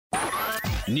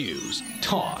News,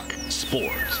 talk,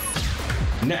 sports.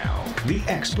 Now, the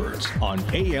experts on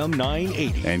AM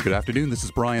 980. And good afternoon, this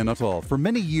is Brian Nuttall. For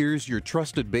many years, your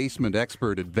trusted basement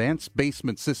expert, Advanced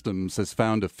Basement Systems, has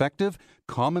found effective,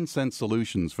 common-sense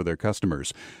solutions for their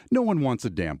customers. No one wants a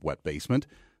damp, wet basement,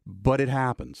 but it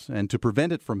happens. And to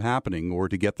prevent it from happening or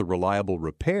to get the reliable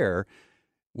repair,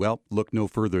 well, look no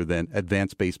further than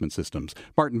Advanced Basement Systems.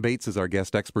 Martin Bates is our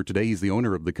guest expert today. He's the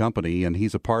owner of the company, and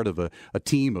he's a part of a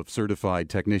team of certified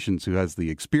technicians who has the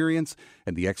experience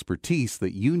and the expertise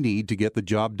that you need to get the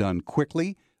job done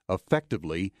quickly,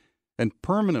 effectively, and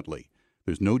permanently.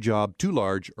 There's no job too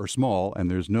large or small, and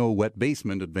there's no wet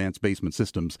basement Advanced Basement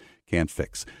Systems can't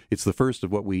fix. It's the first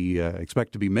of what we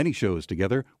expect to be many shows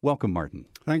together. Welcome, Martin.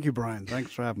 Thank you, Brian.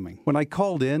 Thanks for having me. When I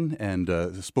called in and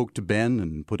spoke to Ben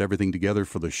and put everything together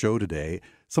for the show today,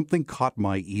 something caught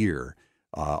my ear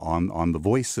on the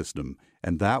voice system,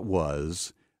 and that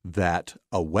was that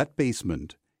a wet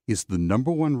basement is the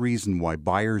number one reason why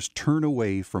buyers turn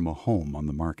away from a home on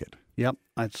the market. Yep,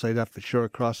 I'd say that for sure.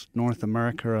 Across North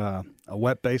America, a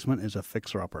wet basement is a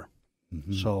fixer-upper.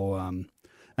 Mm-hmm. So,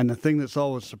 and the thing that's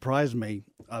always surprised me,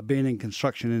 being in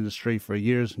construction industry for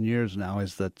years and years now,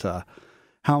 is that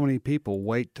how many people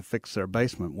wait to fix their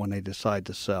basement when they decide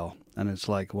to sell. And it's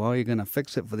like, well, you're going to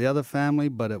fix it for the other family,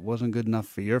 but it wasn't good enough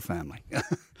for your family.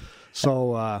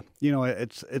 So,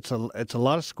 it's a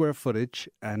lot of square footage,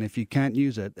 and if you can't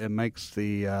use it, it makes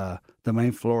the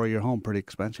main floor of your home pretty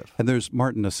expensive. And there's,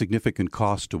 Martin, a significant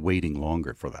cost to waiting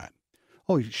longer for that.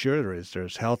 Oh, sure there is.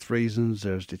 There's health reasons.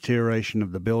 There's deterioration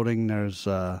of the building. There's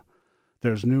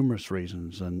numerous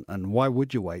reasons. And why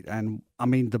would you wait? And, I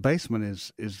mean, the basement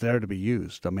is there to be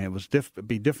used. I mean, it was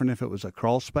be different if it was a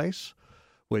crawl space,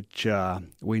 which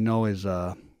we know is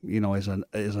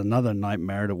another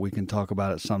nightmare that we can talk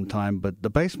about at some time. But the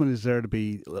basement is there to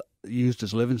be used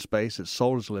as living space. It's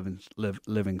sold as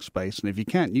living space. And if you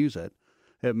can't use it,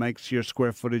 it makes your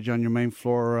square footage on your main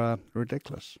floor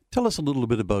ridiculous. Tell us a little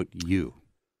bit about you.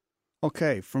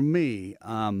 Okay, for me,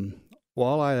 I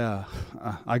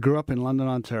grew up in London,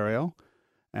 Ontario,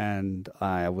 and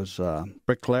I was a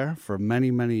bricklayer for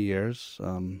many, many years.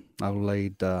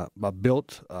 I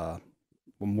built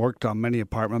worked on many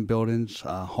apartment buildings,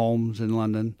 homes in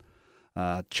London,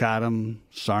 Chatham,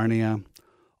 Sarnia,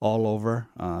 all over.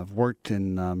 I've worked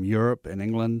in Europe and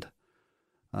England.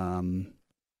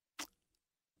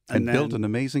 And built an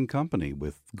amazing company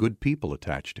with good people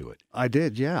attached to it. I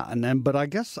did, yeah. But I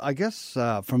guess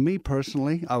for me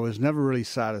personally, I was never really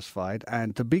satisfied.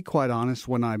 And to be quite honest,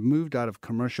 when I moved out of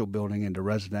commercial building into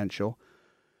residential,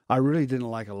 I really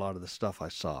didn't like a lot of the stuff I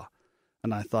saw.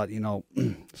 And I thought,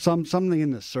 something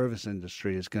in the service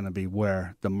industry is going to be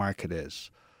where the market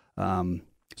is.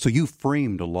 So you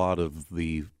framed a lot of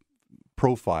the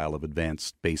profile of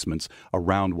Advanced Basements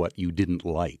around what you didn't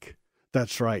like.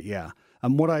 That's right, yeah.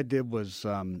 And what I did was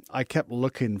I kept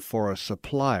looking for a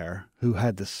supplier who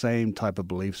had the same type of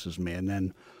beliefs as me. And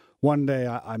then one day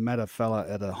I met a fella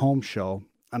at a home show,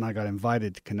 and I got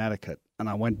invited to Connecticut. And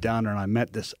I went down there and I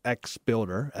met this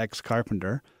ex-builder,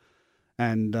 ex-carpenter.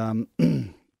 And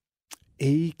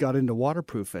he got into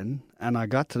waterproofing, and I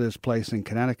got to this place in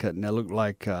Connecticut, and it looked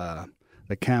like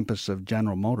the campus of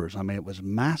General Motors. I mean, it was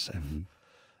massive. Mm-hmm.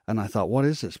 And I thought, what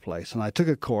is this place? And I took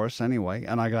a course anyway,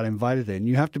 and I got invited in.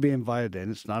 You have to be invited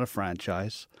in. It's not a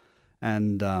franchise.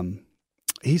 And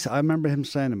I remember him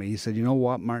saying to me, he said, you know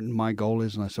what, Martin, my goal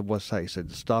is, and I said, what's that? He said,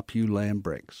 to stop you laying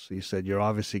bricks. He said, you're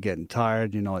obviously getting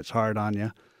tired. It's hard on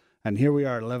you. And here we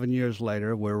are 11 years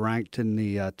later. We're ranked in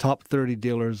the top 30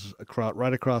 dealers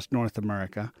right across North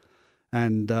America.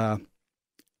 And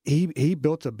he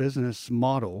built a business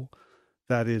model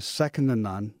that is second to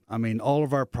none. I mean, all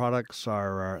of our products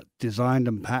are designed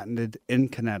and patented in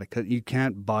Connecticut. You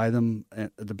can't buy them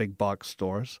at the big box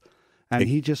stores. And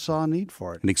he just saw a need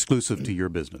for it. And exclusive to your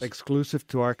business. Exclusive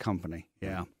to our company,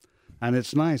 yeah. And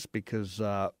it's nice because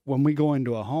when we go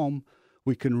into a home,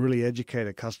 we can really educate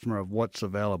a customer of what's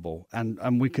available,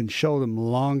 and we can show them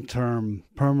long-term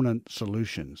permanent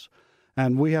solutions.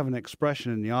 And we have an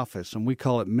expression in the office, and we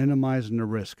call it minimizing the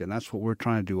risk, and that's what we're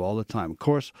trying to do all the time. Of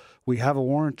course, we have a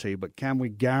warranty, but can we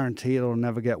guarantee it'll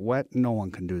never get wet? No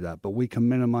one can do that, but we can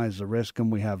minimize the risk,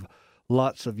 and we have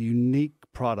lots of unique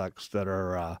products that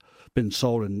are been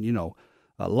sold in,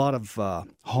 a lot of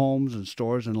homes and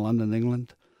stores in London,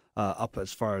 England. Up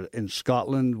as far in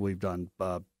Scotland, we've done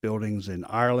buildings in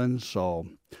Ireland. So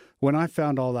when I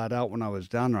found all that out when I was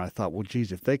down there, I thought, well,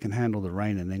 geez, if they can handle the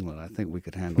rain in England, I think we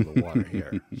could handle the water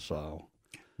here. So,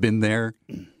 been there,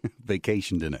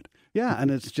 vacationed in it. Yeah, and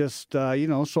it's just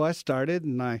so I started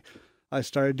and I I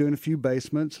started doing a few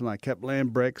basements, and I kept laying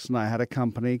bricks, and I had a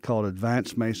company called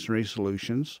Advanced Masonry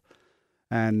Solutions.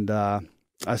 And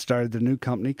I started the new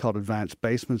company called Advanced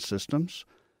Basement Systems.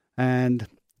 And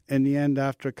in the end,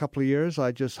 after a couple of years,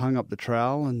 I just hung up the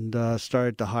trowel and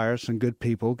started to hire some good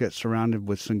people, get surrounded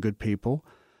with some good people.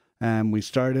 And we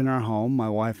started in our home, my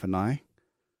wife and I.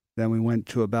 Then we went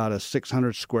to about a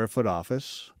 600 square foot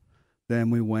office. Then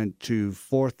we went to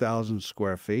 4,000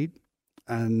 square feet.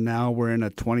 And now we're in a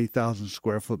 20,000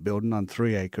 square foot building on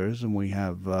 3 acres. And we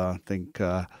have, I think,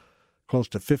 close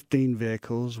to 15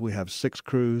 vehicles. We have 6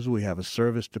 crews. We have a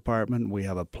service department. We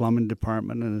have a plumbing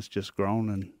department, and it's just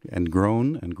grown and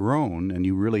grown and grown. And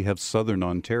you really have Southern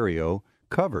Ontario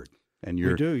covered. And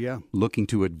you're we do, yeah. looking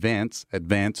to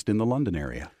advanced in the London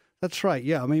area. That's right,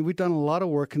 yeah. I mean, we've done a lot of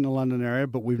work in the London area,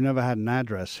 but we've never had an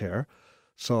address here.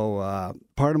 So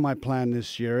part of my plan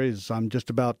this year is I'm just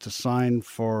about to sign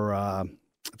for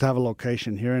to have a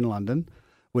location here in London,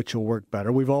 which will work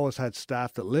better. We've always had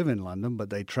staff that live in London, but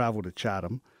they travel to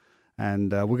Chatham.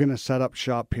 And we're going to set up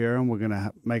shop here, and we're going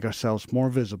to make ourselves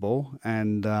more visible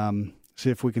and see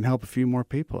if we can help a few more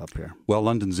people up here. Well,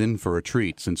 London's in for a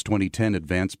treat. Since 2010,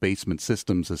 Advanced Basement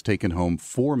Systems has taken home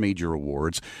 4 major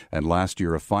awards, and last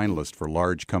year a finalist for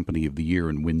Large Company of the Year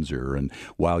in Windsor. And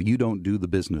while you don't do the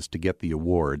business to get the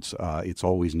awards, it's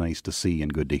always nice to see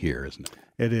and good to hear, isn't it?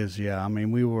 It is, yeah. I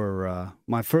mean, we were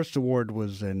my first award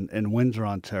was in Windsor,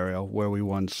 Ontario, where we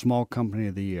won Small Company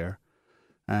of the Year.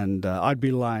 And I'd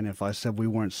be lying if I said we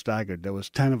weren't staggered. There was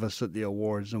 10 of us at the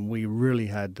awards, and we really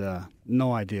had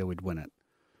no idea we'd win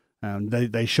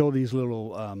it. They show these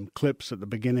little clips at the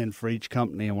beginning for each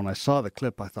company, and when I saw the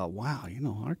clip, I thought, wow,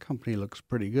 our company looks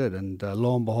pretty good. And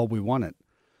lo and behold, we won it.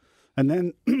 And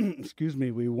then,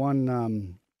 we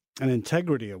won an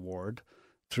Integrity Award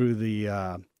through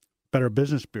the Better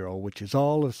Business Bureau, which is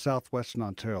all of southwestern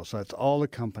Ontario. So it's all the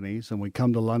companies, and we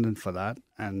come to London for that.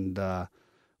 And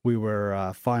we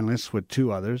were finalists with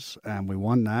 2 others, and we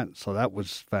won that. So that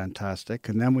was fantastic.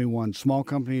 And then we won Small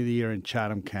Company of the Year in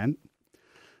Chatham, Kent.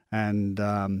 And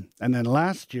then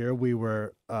last year we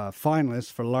were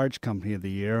finalists for Large Company of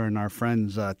the Year, and our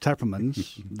friends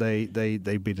Teppermans,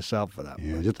 they beat us out for that.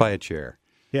 Yeah, just buy a chair.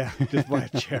 Yeah, just buy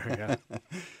a chair, yeah.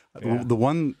 Yeah. The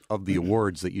one of the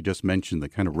awards that you just mentioned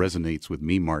that kind of resonates with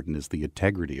me, Martin, is the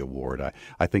Integrity Award.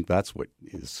 I think that's what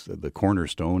is the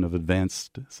cornerstone of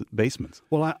advanced basements.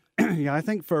 Well, I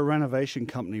think for a renovation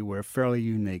company, we're fairly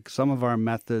unique. Some of our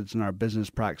methods and our business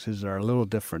practices are a little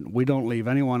different. We don't leave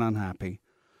anyone unhappy.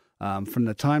 From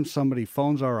the time somebody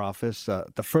phones our office,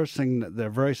 the first thing that they're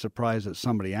very surprised that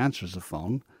somebody answers the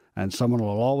phone, and someone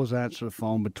will always answer the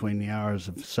phone between the hours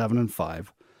of 7 and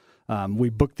 5. We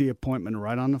book the appointment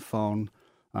right on the phone.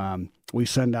 We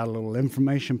send out a little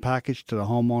information package to the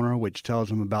homeowner, which tells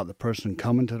them about the person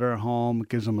coming to their home,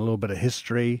 gives them a little bit of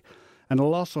history, and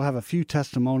it'll also have a few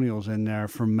testimonials in there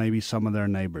from maybe some of their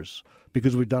neighbors,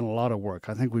 because we've done a lot of work.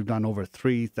 I think we've done over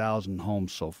 3,000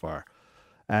 homes so far.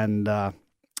 And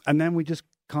then we just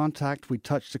we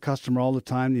touch the customer all the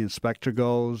time. The inspector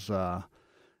goes,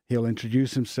 he'll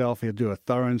introduce himself, he'll do a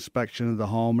thorough inspection of the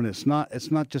home, and it's not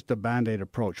just a Band-Aid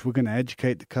approach. We're going to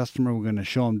educate the customer, we're going to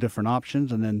show them different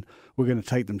options, and then we're going to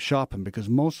take them shopping, because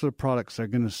most of the products they're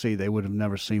going to see they would have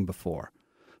never seen before.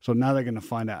 So now they're going to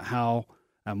find out how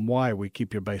and why we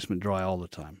keep your basement dry all the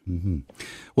time. Mm-hmm.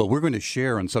 Well, we're going to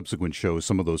share on subsequent shows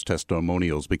some of those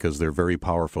testimonials because they're very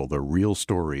powerful. They're real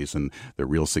stories, and they're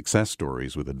real success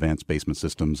stories with Advanced Basement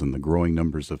Systems and the growing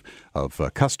numbers of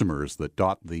customers that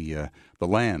dot the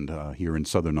land here in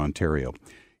southern Ontario.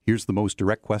 Here's the most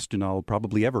direct question I'll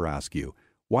probably ever ask you.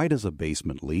 Why does a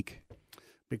basement leak?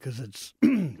 Because it's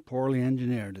poorly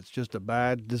engineered. It's just a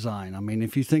bad design. I mean,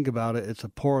 if you think about it, it's a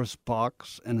porous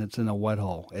box and it's in a wet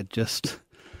hole.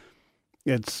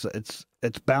 It's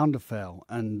bound to fail,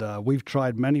 and we've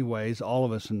tried many ways, all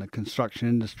of us in the construction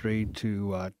industry,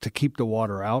 to keep the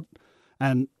water out.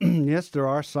 And yes, there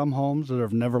are some homes that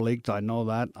have never leaked. I know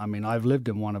that. I mean, I've lived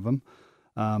in one of them.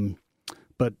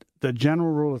 But the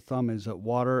general rule of thumb is that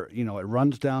water, it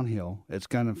runs downhill. It's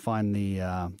going to find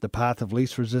the path of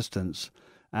least resistance,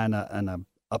 and a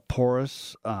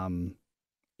porous, cementatious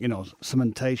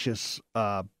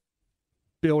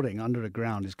building under the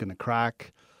ground is going to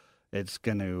crack. It's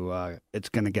going to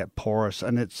get porous,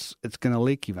 and it's going to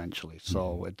leak eventually.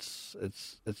 So it's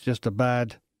just a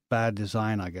bad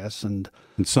design, I guess. And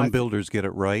some builders get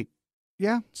it right.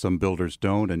 Yeah. Some builders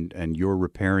don't, and you're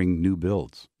repairing new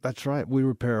builds. That's right. We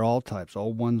repair all types,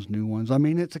 old ones, new ones. I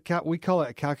mean, we call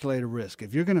it a calculated risk.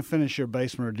 If you're going to finish your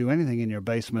basement or do anything in your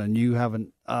basement and you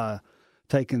haven't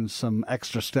taken some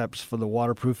extra steps for the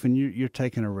waterproofing, you're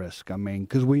taking a risk. I mean,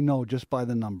 because we know just by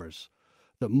the numbers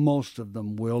that most of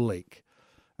them will leak.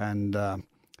 And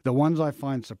the ones I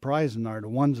find surprising are the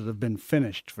ones that have been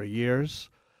finished for years.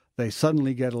 They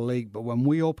suddenly get a leak, but when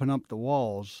we open up the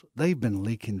walls, they've been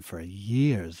leaking for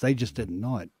years. They just didn't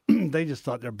know it. They just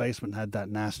thought their basement had that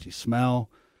nasty smell.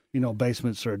 You know,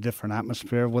 basements are a different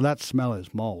atmosphere. Well, that smell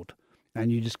is mold. And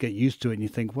you just get used to it and you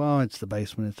think, well, it's the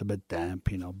basement, it's a bit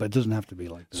damp, you know, but it doesn't have to be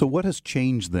like that. So what has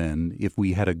changed then if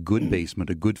we had a good basement,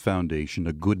 a good foundation,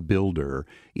 a good builder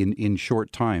in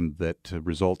short time that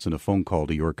results in a phone call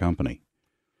to your company?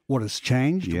 What has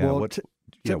changed? Yeah, Well,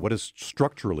 what has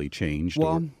structurally changed?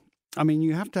 Well, I mean,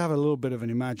 you have to have a little bit of an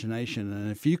imagination.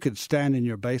 And if you could stand in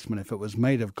your basement, if it was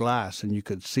made of glass and you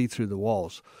could see through the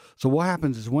walls. So what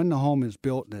happens is when the home is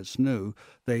built and it's new,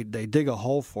 they dig a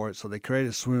hole for it. So they create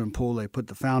a swimming pool, they put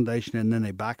the foundation in, and then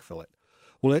they backfill it.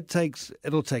 Well,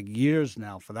 it'll take years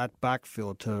now for that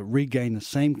backfill to regain the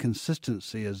same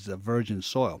consistency as the virgin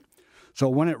soil. So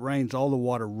when it rains, all the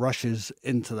water rushes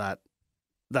into that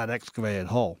excavated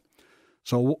hole.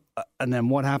 So, and then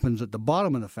what happens at the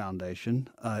bottom of the foundation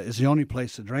is the only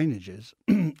place the drainage is,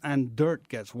 and dirt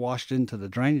gets washed into the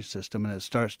drainage system and it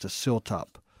starts to silt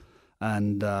up.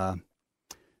 And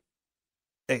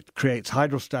it creates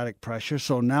hydrostatic pressure.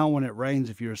 So now when it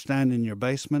rains, if you were standing in your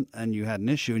basement and you had an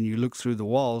issue and you look through the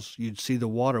walls, you'd see the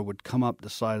water would come up the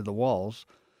side of the walls.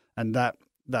 And that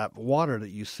water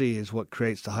that you see is what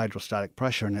creates the hydrostatic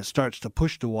pressure, and it starts to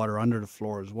push the water under the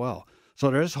floor as well. So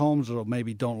there's homes that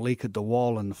maybe don't leak at the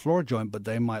wall and the floor joint, but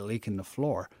they might leak in the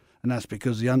floor. And that's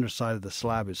because the underside of the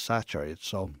slab is saturated.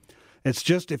 So it's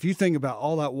just, if you think about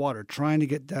all that water trying to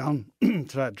get down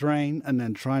to that drain and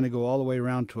then trying to go all the way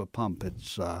around to a pump,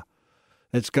 it's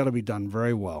got to be done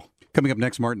very well. Coming up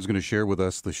next, Martin's going to share with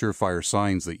us the surefire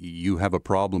signs that you have a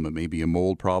problem. It may be a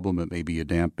mold problem. It may be a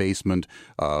damp basement.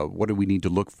 What do we need to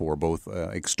look for, both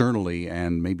externally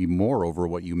and maybe moreover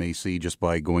what you may see just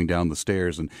by going down the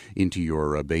stairs and into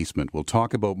your basement? We'll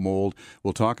talk about mold.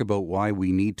 We'll talk about why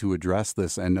we need to address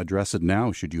this and address it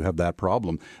now should you have that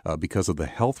problem because of the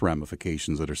health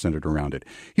ramifications that are centered around it.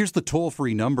 Here's the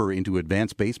toll-free number into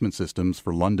Advanced Basement Systems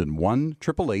for London,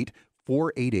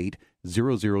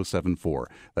 1-888-488-0074.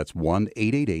 That's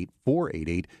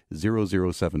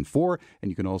 1-888-488-0074.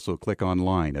 And you can also click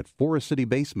online at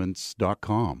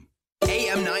forestcitybasements.com.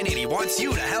 AM 980 wants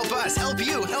you to help us help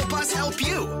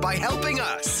you by helping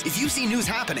us. If you see news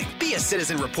happening, be a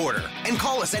citizen reporter and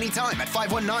call us anytime at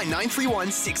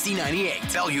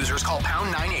 519-931-6098. Tell users call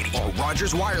pound 980 or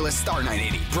Rogers Wireless star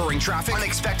 980. Brewing traffic,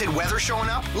 unexpected weather showing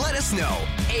up? Let us know.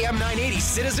 AM 980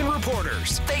 citizen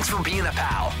reporters. Thanks for being a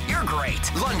pal. You're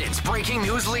great. London's breaking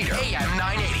news leader, AM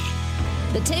 980.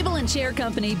 The Table and Chair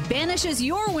Company banishes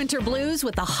your winter blues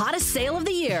with the hottest sale of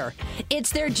the year. It's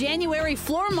their January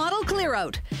floor model clear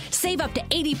out. Save up to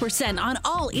 80% on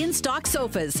all in-stock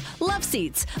sofas, love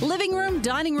seats, living room,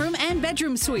 dining room, and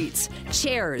bedroom suites,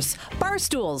 chairs, bar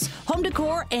stools, home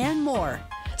decor, and more.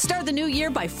 Start the new year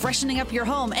by freshening up your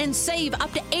home and save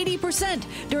up to 80%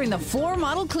 during the floor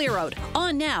model clear out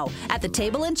on now at the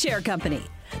Table and Chair Company.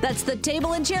 That's the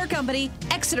Table and Chair Company,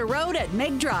 Exeter Road at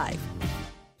Meg Drive.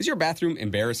 Is your bathroom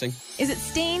embarrassing? Is it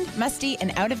stained, musty,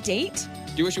 and out of date?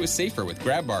 Do you wish it was safer with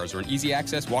grab bars or an easy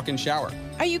access walk-in shower?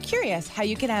 Are you curious how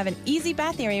you can have an easy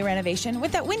bath area renovation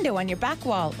with that window on your back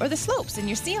wall or the slopes in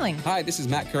your ceiling? Hi, this is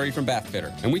Matt Curry from Bath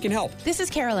Fitter, and we can help. This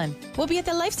is Carolyn. We'll be at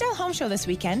the Lifestyle Home Show this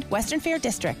weekend, Western Fair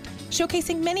District,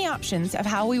 showcasing many options of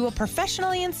how we will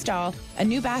professionally install a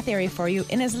new bath area for you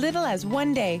in as little as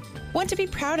one day. One to be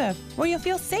proud of, where you'll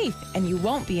feel safe and you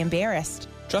won't be embarrassed.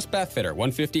 Trust Bath Fitter,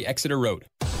 150 Exeter Road.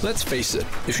 Let's face it,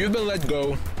 if you've been let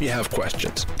go, you have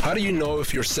questions. How do you know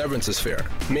if your severance is fair?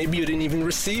 Maybe you didn't even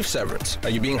receive severance.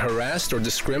 Are you being harassed or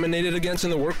discriminated against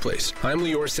in the workplace? I'm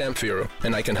Lior Samfiru,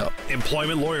 and I can help.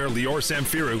 Employment lawyer Lior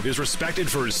Samfiru is respected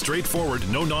for his straightforward,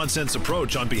 no-nonsense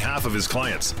approach on behalf of his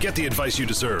clients. Get the advice you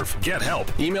deserve. Get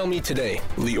help. Email me today,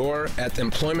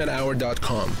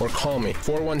 lior@employmenthour.com, or call me,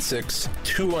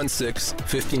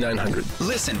 416-216-5900.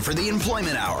 Listen for the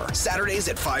Employment Hour, Saturdays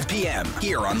at 5 p.m.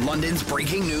 here on London's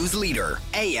breaking news leader,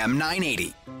 AM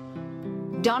 980.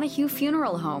 Donahue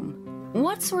Funeral Home.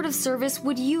 What sort of service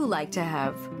would you like to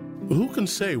have? Who can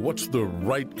say what's the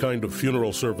right kind of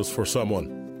funeral service for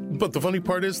someone? But the funny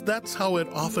part is that's how it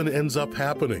often ends up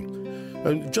happening.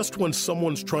 And just when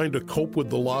someone's trying to cope with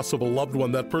the loss of a loved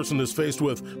one, that person is faced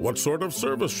with, what sort of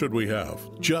service should we have?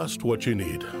 Just what you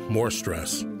need, more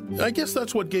stress. I guess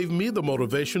that's what gave me the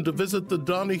motivation to visit the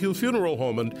Donahue Funeral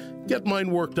Home and get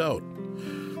mine worked out.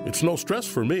 It's no stress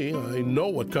for me. I know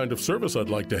what kind of service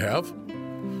I'd like to have.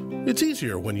 It's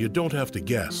easier when you don't have to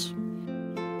guess.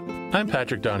 I'm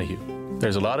Patrick Donahue.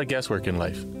 There's a lot of guesswork in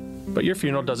life, but your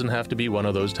funeral doesn't have to be one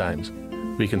of those times.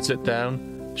 We can sit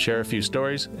down, share a few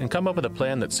stories, and come up with a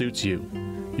plan that suits you.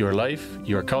 Your life,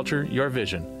 your culture, your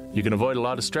vision. You can avoid a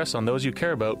lot of stress on those you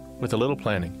care about with a little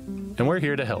planning. And we're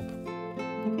here to help.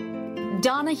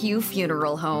 Donahue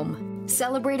Funeral Home.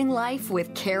 Celebrating life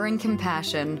with care and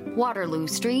compassion. Waterloo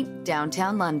Street,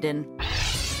 downtown London.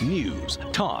 News,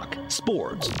 talk,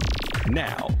 sports.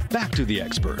 Now, back to the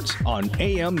experts on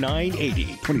AM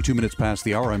 980. 22 minutes past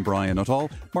the hour. I'm Brian Nuttall.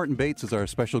 Martin Bates is our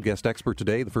special guest expert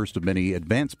today, the first of many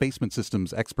Advanced Basement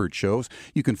Systems expert shows.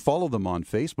 You can follow them on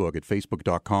Facebook at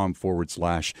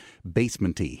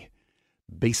facebook.com/basementy.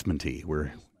 Basementy.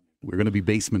 We're going to be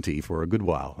basementy for a good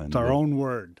while. And it's our own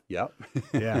word. Yep.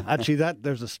 Yeah. Actually,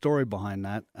 there's a story behind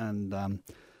that. And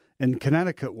in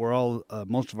Connecticut, where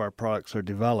most of our products are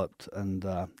developed, and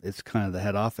it's kind of the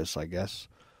head office, I guess.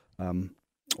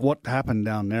 What happened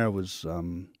down there was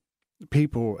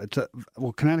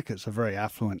Connecticut's a very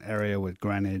affluent area with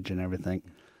Greenwich and everything.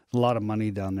 There's a lot of money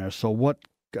down there. So what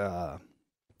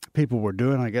people were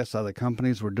doing, I guess other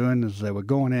companies were doing, is they were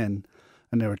going in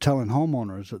and they were telling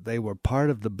homeowners that they were part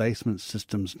of the basement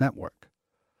systems network.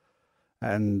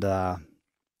 And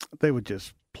they would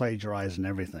just plagiarize and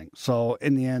everything. So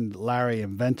in the end, Larry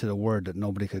invented a word that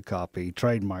nobody could copy,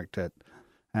 trademarked it.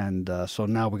 And so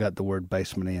now we got the word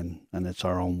basementy, and it's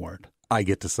our own word. I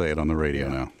get to say it on the radio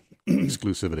now.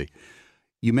 Exclusivity.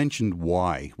 You mentioned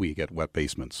why we get wet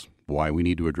basements, why we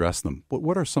need to address them. But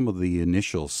what are some of the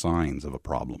initial signs of a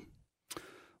problem?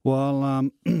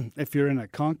 Well, if you're in a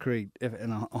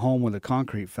home with a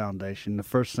concrete foundation, the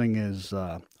first thing is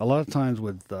a lot of times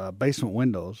with basement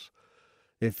windows,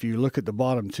 if you look at the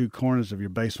bottom two corners of your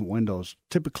basement windows,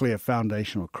 typically a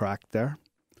foundation will crack there.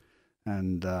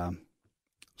 And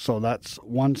so that's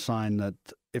one sign that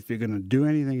if you're going to do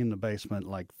anything in the basement,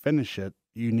 like finish it,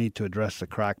 you need to address the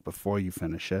crack before you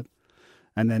finish it.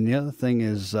 And then the other thing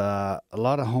is a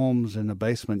lot of homes in the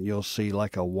basement, you'll see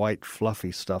like a white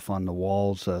fluffy stuff on the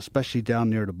walls, especially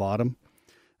down near the bottom.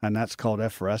 And that's called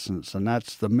efflorescence. And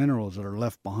that's the minerals that are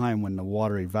left behind when the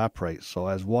water evaporates. So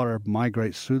as water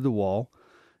migrates through the wall,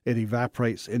 it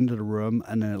evaporates into the room,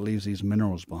 and then it leaves these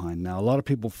minerals behind. Now, a lot of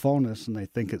people phone us and they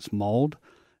think it's mold.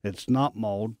 It's not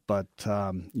mold, but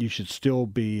you should still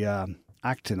be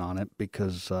acting on it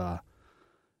because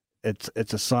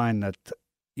it's a sign that,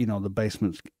 the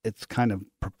basement's, it's kind of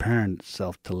preparing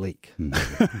itself to leak,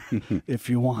 if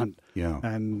you want. Yeah.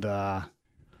 And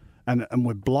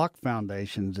with block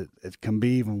foundations, it can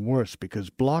be even worse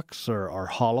because blocks are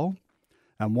hollow.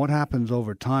 And what happens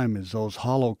over time is those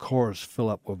hollow cores fill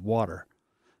up with water.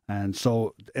 And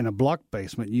so in a block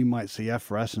basement, you might see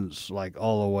efflorescence like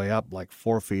all the way up, like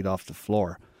 4 feet off the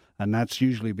floor. And that's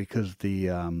usually because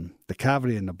the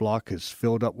cavity in the block is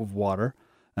filled up with water,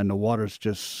 and the water's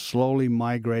just slowly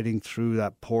migrating through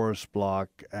that porous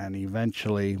block. And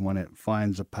eventually, when it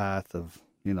finds a path of,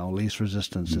 least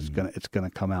resistance, it's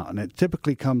gonna come out. And it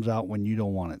typically comes out when you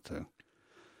don't want it to,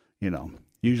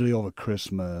 usually over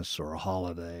Christmas or a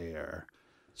holiday or...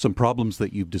 Some problems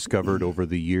that you've discovered over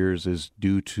the years is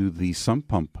due to the sump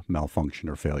pump malfunction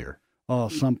or failure. Oh,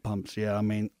 sump pumps, yeah. I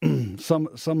mean, some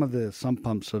of the sump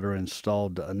pumps that are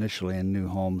installed initially in new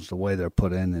homes, the way they're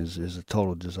put in is a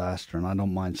total disaster, and I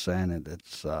don't mind saying it.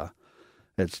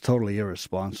 It's totally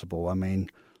irresponsible. I mean...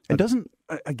 It doesn't,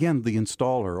 again, the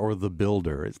installer or the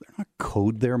builder, is there not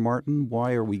code there, Martin?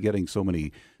 Why are we getting so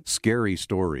many scary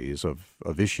stories of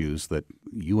issues that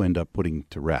you end up putting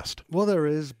to rest? Well, there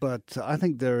is, but I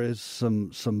think there is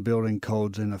some building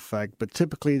codes in effect. But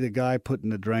typically the guy putting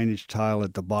the drainage tile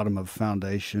at the bottom of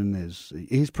foundation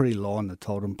he's pretty low on the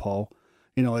totem pole.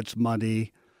 It's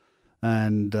muddy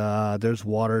and there's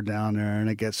water down there and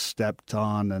it gets stepped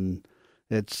on, and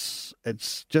it's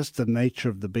just the nature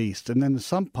of the beast. And then the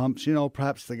sump pumps,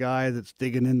 perhaps the guy that's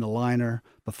digging in the liner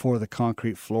before the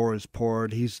concrete floor is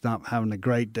poured, he's not having a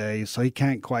great day, so he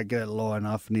can't quite get it low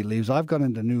enough, and he leaves. I've gone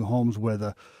into new homes where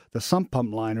the sump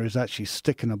pump liner is actually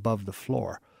sticking above the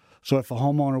floor. So if a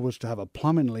homeowner was to have a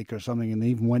plumbing leak or something and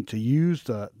even went to use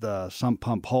the sump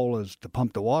pump hole as to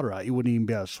pump the water out, you wouldn't even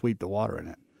be able to sweep the water in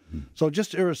it. So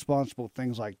just irresponsible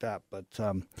things like that. But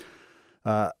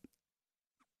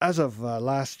as of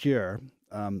last year,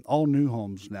 all new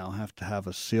homes now have to have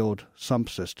a sealed sump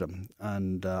system.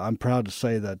 And I'm proud to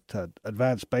say that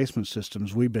Advanced Basement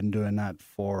Systems, we've been doing that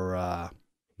for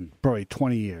probably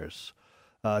 20 years.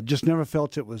 Just never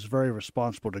felt it was very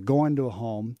responsible to go into a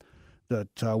home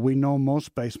that we know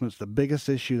most basements, the biggest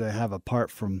issue they have apart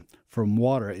from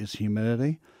water is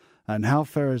humidity. And how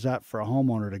fair is that for a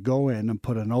homeowner to go in and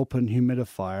put an open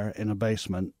humidifier in a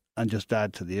basement and just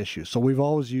add to the issue? So we've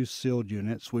always used sealed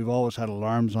units. We've always had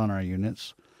alarms on our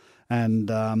units.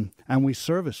 And we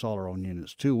service all our own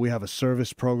units, too. We have a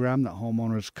service program that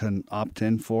homeowners can opt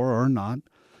in for or not.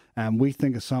 And we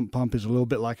think a sump pump is a little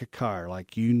bit like a car,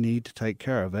 like you need to take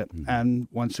care of it. Mm-hmm. And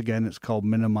once again, it's called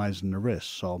minimizing the risk.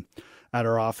 So at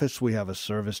our office, we have a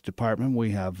service department.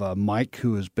 We have Mike,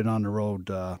 who has been on the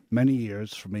road many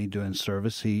years for me doing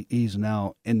service. He's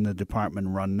now in the department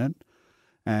running it.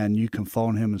 And you can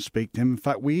phone him and speak to him. In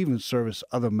fact, we even service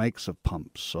other makes of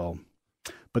pumps. So,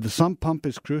 but the sump pump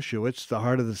is crucial. It's the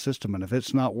heart of the system. And if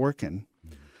it's not working,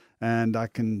 and I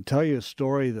can tell you a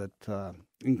story that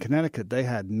in Connecticut, they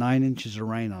had 9 inches of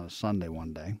rain on a Sunday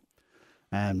one day.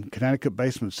 And Connecticut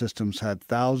Basement Systems had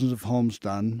thousands of homes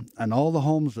done. And all the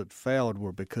homes that failed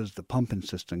were because the pumping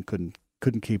system couldn't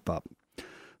keep up.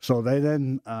 So they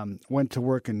then went to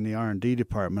work in the R&D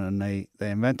department, and they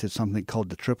invented something called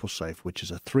the Triple Safe, which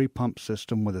is a 3-pump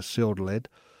system with a sealed lid.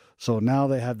 So now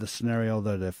they have the scenario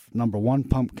that if number 1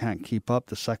 pump can't keep up,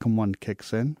 the second one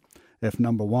kicks in. If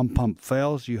number 1 pump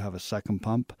fails, you have a second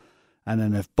pump. And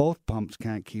then if both pumps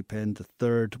can't keep in, the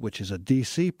third, which is a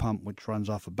DC pump, which runs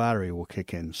off a battery, will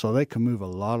kick in. So they can move a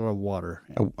lot of water.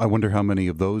 I wonder how many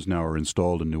of those now are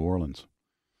installed in New Orleans.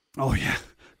 Oh, yeah.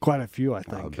 Quite a few, I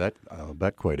think. I'll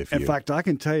bet quite a few. In fact, I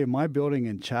can tell you, my building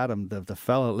in Chatham, the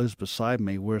fellow that lives beside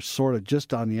me, we're sort of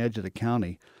just on the edge of the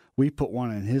county. We put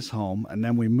one in his home, and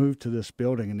then we moved to this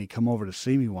building, and he come over to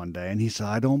see me one day, and he said,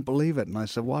 I don't believe it. And I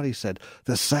said, what? He said,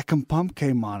 the second pump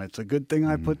came on. It's a good thing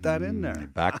I put that in there.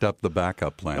 Backed up the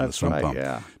backup plan, That's the sump right, pump.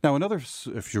 Yeah. Now, another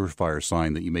surefire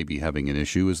sign that you may be having an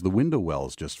issue is the window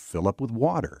wells just fill up with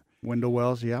water. Window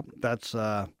wells, yep. That's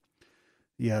a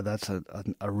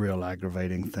real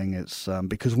aggravating thing. It's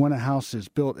because when a house is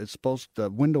built, the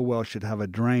window well should have a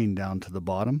drain down to the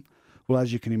bottom. Well,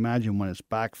 as you can imagine, when it's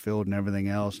backfilled and everything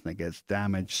else, and it gets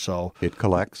damaged, so it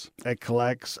collects. It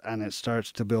collects and it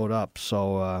starts to build up.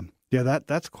 So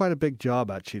that's quite a big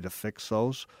job actually to fix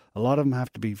those. A lot of them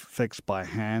have to be fixed by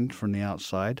hand from the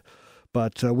outside,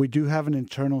 but we do have an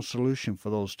internal solution for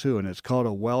those too, and it's called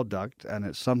a well duct, and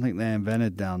it's something they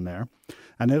invented down there,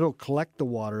 and it'll collect the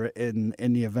water in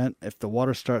the event if the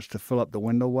water starts to fill up the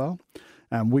window well.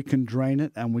 And we can drain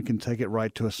it, and we can take it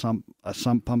right to a sump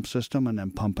pump system, and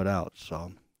then pump it out.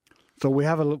 So we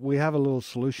have a little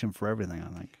solution for everything, I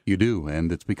think. You do, and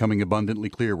it's becoming abundantly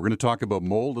clear. We're going to talk about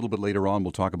mold a little bit later on.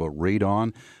 We'll talk about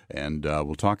radon, and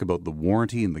we'll talk about the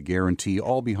warranty and the guarantee,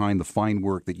 all behind the fine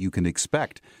work that you can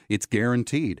expect. It's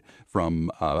guaranteed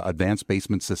from Advanced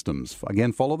Basement Systems.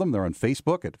 Again, follow them. They're on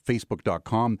Facebook at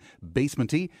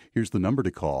facebook.com/basementy. Here's the number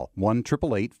to call,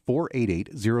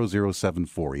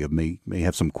 1-888-488-0074. You may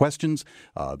have some questions.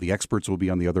 The experts will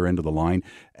be on the other end of the line,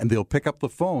 and they'll pick up the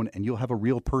phone, and you'll have a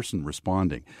real person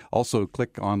responding. Also,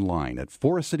 click online at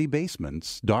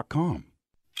forestcitybasements.com.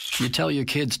 You tell your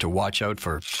kids to watch out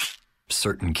for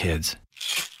certain kids.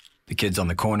 The kids on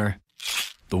the corner,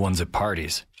 the ones at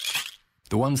parties,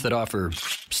 the ones that offer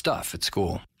stuff at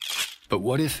school. But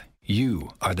what if you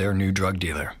are their new drug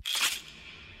dealer?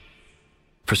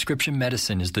 Prescription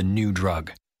medicine is the new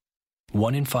drug.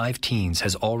 1 in 5 teens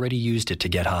has already used it to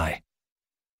get high.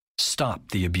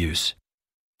 Stop the abuse.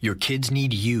 Your kids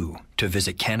need you to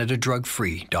visit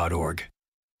CanadaDrugFree.org.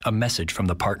 A message from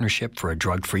the Partnership for a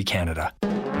Drug-Free Canada.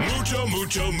 Mucho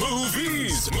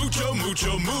Movies! Mucho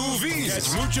Movies!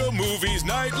 Catch Mucho Movies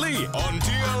nightly on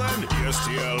TLN. Yes,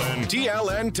 TLN.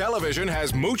 TLN Television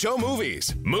has Mucho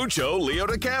Movies. Mucho Leo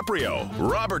DiCaprio,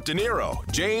 Robert De Niro,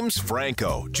 James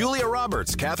Franco, Julia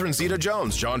Roberts, Catherine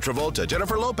Zeta-Jones, John Travolta,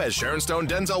 Jennifer Lopez, Sharon Stone,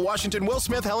 Denzel Washington, Will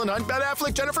Smith, Helen Hunt, Ben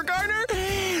Affleck, Jennifer Garner,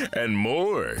 and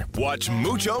more. Watch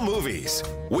Mucho Movies.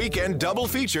 Weekend double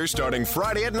feature starting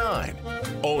Friday at 9.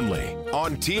 Only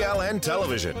on TLN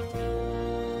Television.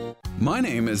 My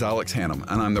name is Alex Hannum,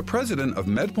 and I'm the president of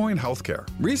MedPoint Healthcare.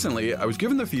 Recently, I was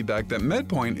given the feedback that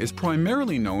MedPoint is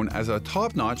primarily known as a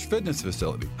top-notch fitness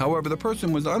facility. However, the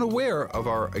person was unaware of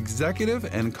our executive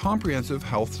and comprehensive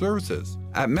health services.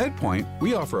 At MedPoint,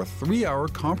 we offer a 3-hour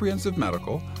comprehensive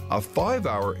medical, a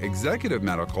 5-hour executive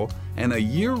medical, and a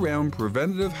year-round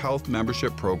preventative health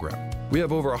membership program. We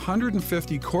have over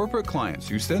 150 corporate clients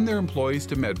who send their employees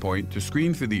to MedPoint to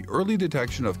screen for the early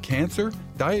detection of cancer,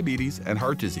 diabetes, and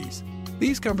heart disease.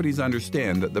 These companies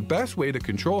understand that the best way to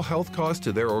control health costs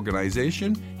to their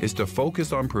organization is to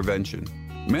focus on prevention.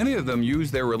 Many of them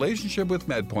use their relationship with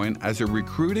MedPoint as a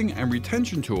recruiting and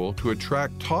retention tool to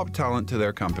attract top talent to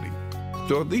their company.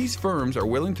 So if these firms are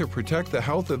willing to protect the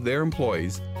health of their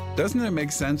employees, doesn't it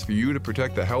make sense for you to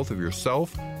protect the health of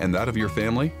yourself and that of your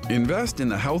family? Invest in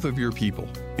the health of your people.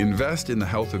 Invest in the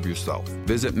health of yourself.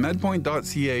 Visit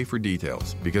medpoint.ca for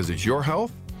details, because it's your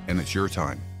health and it's your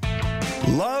time.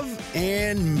 Love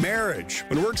and marriage.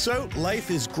 When it works out,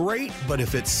 life is great, but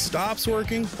if it stops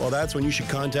working, well, that's when you should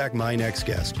contact my next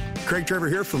guest. Craig Trevor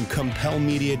here from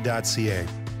CompelMedia.ca.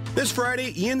 This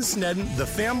Friday, Ian Snedden, the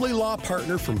family law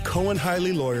partner from Cohen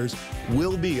Hiley Lawyers,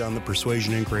 will be on the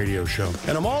Persuasion Inc. radio show.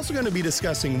 And I'm also going to be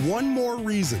discussing one more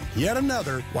reason, yet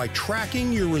another, why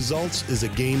tracking your results is a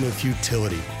game of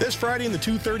futility. This Friday in the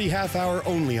 2:30 half hour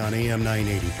only on AM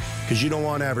 980. Because you don't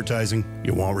want advertising,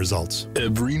 you want results.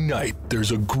 Every night,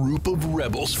 there's a group of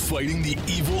rebels fighting the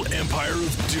evil empire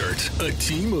of dirt. A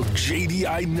team of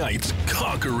JDI Knights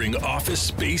conquering office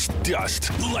space dust.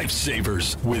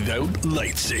 Lifesavers without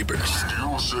lightsabers.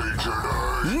 Still say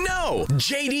Jedi. No!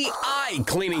 JDI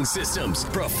Cleaning Systems.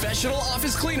 Professional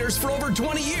office cleaners for over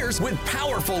 20 years with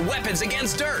powerful weapons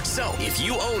against dirt. So, if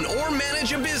you own or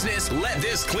manage a business, let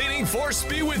this cleaning force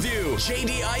be with you.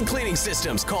 JDI Cleaning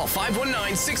Systems. Call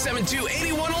 519-672-8111.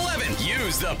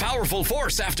 Use the powerful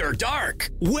force after dark.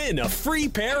 Win a free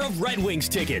pair of Red Wings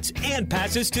tickets and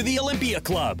passes to the Olympia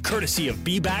Club, courtesy of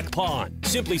Be Back Pawn.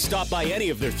 Simply stop by any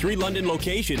of their 3 London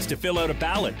locations to fill out a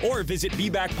ballot or visit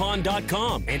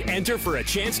BeBackPawn.com and enter for a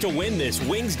chance to win this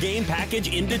Wings game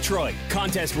package in Detroit.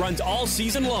 Contest runs all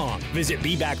season long. Visit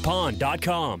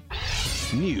BeBackPawn.com.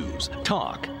 News,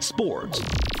 talk, sports.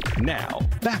 Now,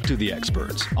 back to the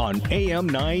experts on AM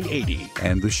 980.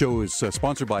 And the show is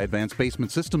sponsored by Advanced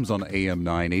Basement Systems on AM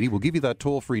 980. We'll give you that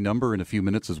toll-free number in a few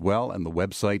minutes as well, and the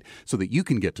website, so that you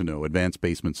can get to know Advanced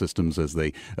Basement Systems as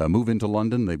they move into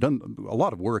London. They've done a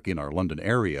lot of work in our London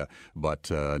area, but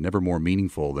never more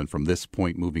meaningful than from this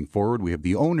point moving forward. We have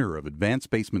the owner of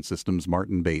Advanced Basement Systems,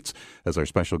 Martin Bates, as our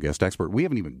special guest expert. We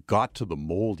haven't even got to the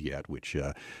mold yet, which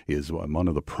is one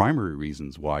of the primary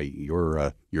reasons why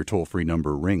your toll-free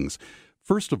number rings.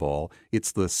 First of all,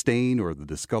 it's the stain or the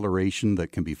discoloration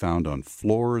that can be found on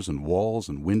floors and walls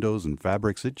and windows and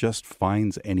fabrics. It just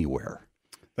finds anywhere.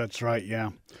 That's right, yeah.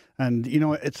 And, you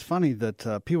know, it's funny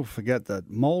that people forget that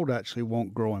mold actually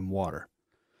won't grow in water.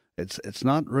 It's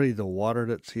not really the water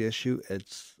that's the issue.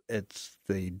 It's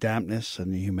the dampness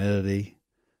and the humidity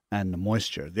and the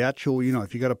moisture. The actual, you know,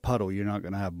 if you got a puddle, you're not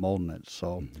going to have mold in it.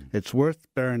 So it's worth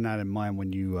bearing that in mind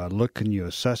when you look and you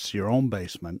assess your own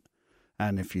basement.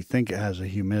 And if you think it has a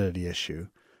humidity issue,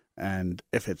 and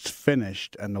if it's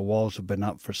finished and the walls have been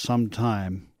up for some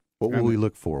time, what will we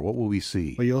look for? What will we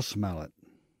see? Well, you'll smell it.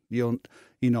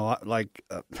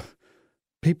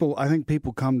 People. I think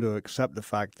people come to accept the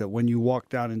fact that when you walk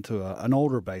down into an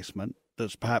older basement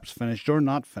that's perhaps finished or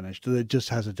not finished, it just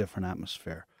has a different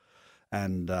atmosphere,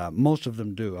 and most of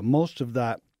them do. And most of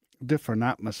that different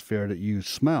atmosphere that you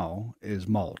smell is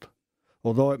mold.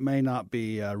 Although it may not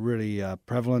be really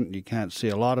prevalent, you can't see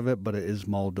a lot of it, but it is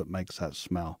mold that makes that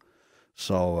smell.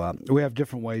 So we have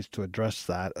different ways to address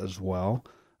that as well.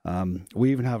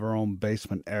 We even have our own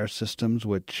basement air systems,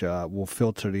 which will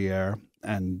filter the air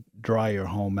and dry your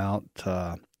home out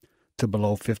to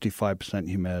below 55%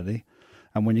 humidity.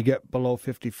 And when you get below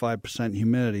 55%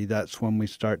 humidity, that's when we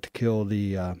start to kill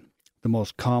the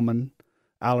most common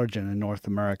allergen in North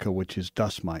America, which is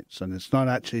dust mites. And it's not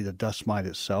actually the dust mite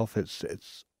itself, it's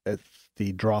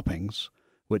the droppings,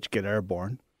 which get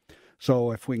airborne.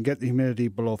 So if we can get the humidity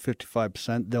below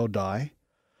 55%, they'll die.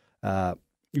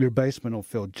 Your basement will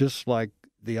feel just like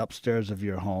the upstairs of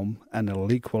your home, and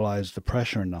it'll equalize the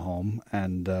pressure in the home,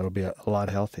 and it'll be a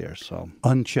lot healthier. So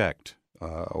unchecked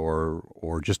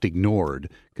or just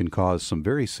ignored can cause some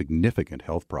very significant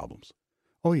health problems.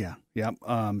 Oh, yeah.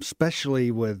 Especially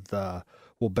with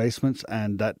basements,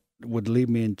 and that would lead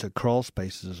me into crawl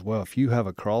spaces as well. If you have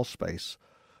a crawl space,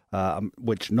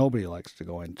 which nobody likes to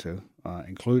go into,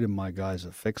 including my guys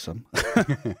that fix them,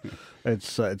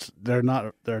 they're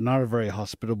not a very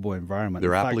hospitable environment.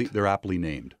 They're aptly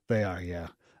named. They are, yeah.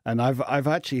 And I've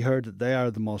actually heard that they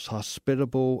are the most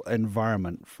hospitable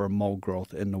environment for mold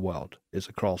growth in the world is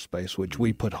a crawl space, which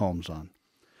we put homes on,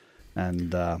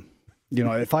 and. You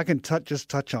know, if I can just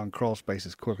touch on crawl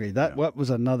spaces quickly, what was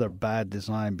another bad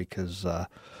design, because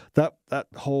that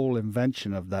whole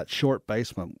invention of that short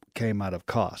basement came out of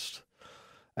cost.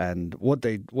 And what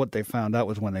they found out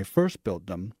was when they first built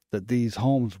them, that these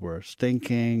homes were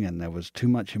stinking and there was too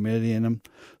much humidity in them.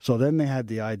 So then they had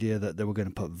the idea that they were going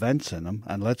to put vents in them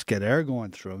and let's get air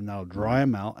going through them. That'll dry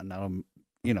them out and that'll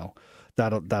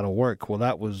work. Well,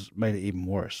 that made it even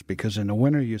worse, because in the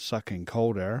winter you suck in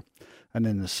cold air. And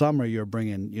in the summer, you're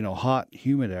bringing, hot,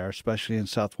 humid air, especially in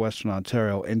southwestern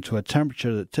Ontario, into a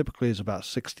temperature that typically is about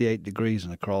 68 degrees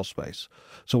in a crawl space.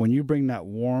 So when you bring that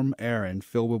warm air in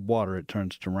filled with water, it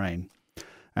turns to rain.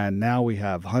 And now we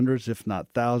have hundreds, if not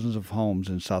thousands, of homes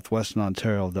in southwestern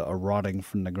Ontario that are rotting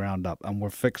from the ground up, and we're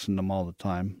fixing them all the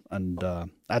time. And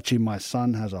actually, my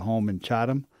son has a home in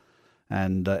Chatham,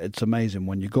 and it's amazing.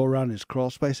 When you go around his crawl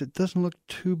space, it doesn't look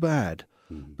too bad.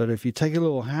 But if you take a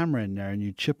little hammer in there and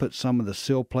you chip at some of the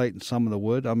sill plate and some of the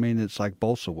wood, I mean, it's like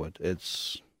balsa wood.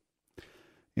 It's,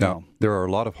 you know. There are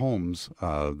a lot of homes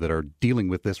that are dealing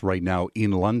with this right now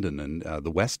in London. And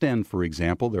the West End, for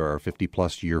example, there are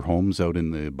 50-plus year homes out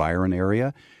in the Byron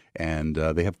area, and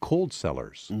they have cold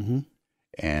cellars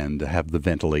and have the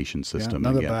ventilation system.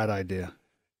 Another bad idea.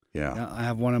 Yeah, I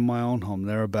have one in my own home.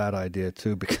 They're a bad idea,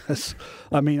 too, because,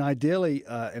 I mean, ideally,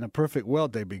 in a perfect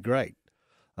world, they'd be great.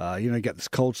 You get this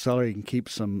cold cellar. You can keep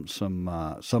some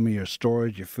of your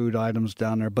storage, your food items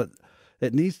down there, but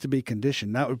it needs to be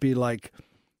conditioned. That would be like,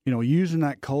 using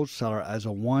that cold cellar as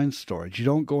a wine storage. You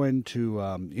don't go into,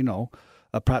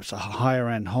 perhaps a higher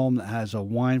end home that has a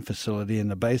wine facility in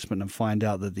the basement and find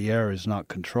out that the air is not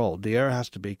controlled. The air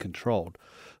has to be controlled.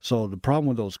 So the problem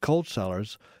with those cold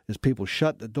cellars is people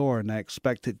shut the door and they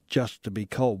expect it just to be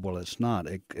cold. Well, it's not.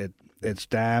 It's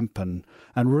damp and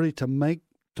really to make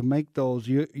those,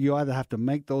 you either have to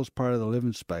make those part of the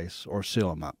living space or seal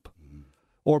them up,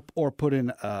 or put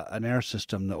in an air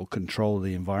system that will control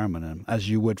the environment, as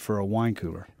you would for a wine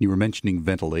cooler. You were mentioning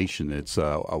ventilation. It's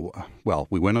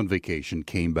we went on vacation,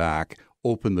 came back,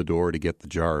 opened the door to get the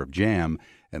jar of jam,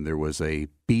 and there was a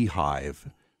beehive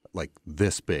like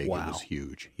this big. Wow. It was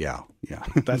huge. Yeah.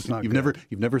 That's not you've good.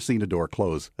 never seen a door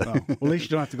close. Oh, well, at least you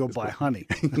don't have to go buy honey.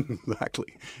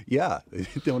 Exactly. Yeah,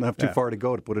 you don't have too far to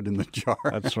go to put it in the jar.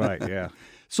 That's right. Yeah.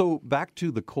 So back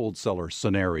to the cold cellar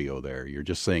scenario there. You're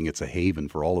just saying it's a haven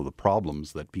for all of the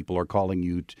problems that people are calling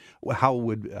you. How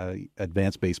would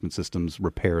Advanced Basement Systems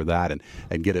repair that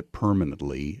and get it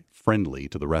permanently friendly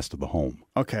to the rest of the home?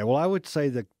 Okay. Well, I would say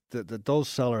that those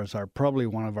cellars are probably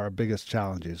one of our biggest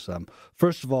challenges.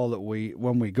 First of all,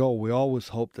 when we go, we always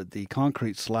hope that the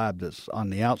concrete slab that's on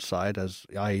the outside,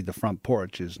 i.e. the front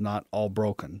porch, is not all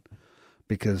broken,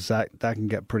 because that can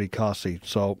get pretty costly.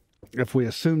 So if we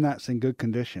assume that's in good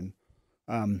condition,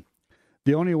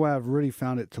 the only way I've really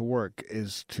found it to work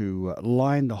is to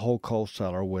line the whole coal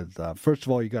cellar with, first of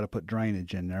all, you got to put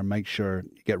drainage in there, make sure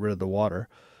you get rid of the water,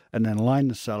 and then line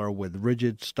the cellar with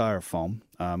rigid styrofoam.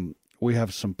 We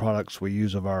have some products we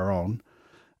use of our own,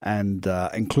 and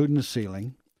including the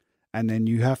ceiling. And then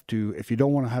you have to, if you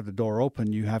don't want to have the door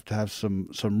open, you have to have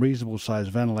some reasonable sized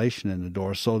ventilation in the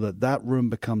door so that room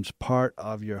becomes part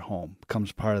of your home,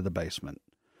 becomes part of the basement.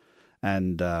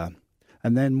 And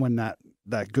then when that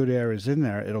good air is in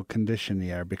there, it'll condition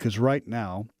the air. Because right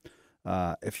now,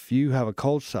 if you have a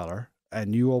cold cellar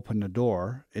and you open the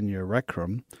door in your rec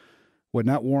room, when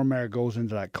that warm air goes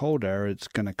into that cold air, it's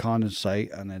going to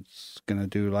condensate, and it's going to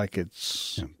do like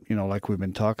like we've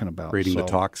been talking about. Creating the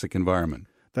toxic environment.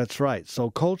 That's right.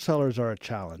 So cold cellars are a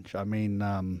challenge. I mean,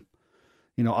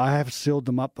 I have sealed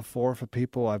them up before for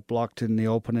people. I've blocked in the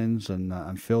openings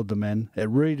and filled them in. It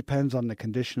really depends on the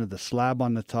condition of the slab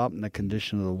on the top and the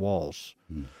condition of the walls.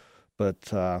 But,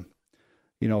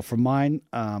 for mine,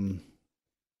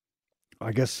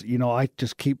 I guess,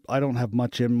 I don't have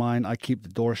much in mine. I keep the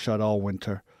door shut all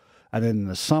winter. And then in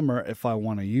the summer, if I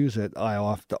want to use it, I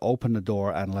have to open the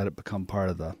door and let it become part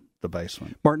of the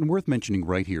basement. Martin, worth mentioning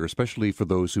right here, especially for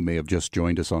those who may have just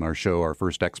joined us on our show, our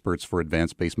first experts for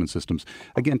Advanced Basement Systems.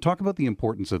 Again, talk about the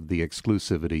importance of the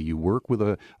exclusivity. You work with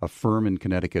a firm in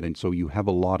Connecticut, and so you have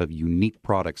a lot of unique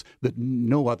products that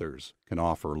no others can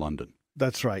offer London.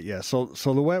 That's right, yeah. So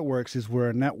the way it works is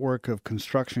we're a network of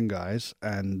construction guys,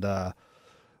 and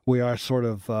we are sort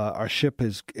of, our ship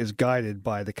is guided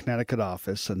by the Connecticut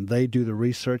office, and they do the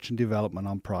research and development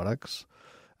on products.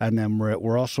 And then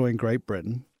we're also in Great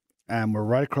Britain, and we're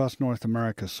right across North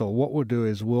America. So what we'll do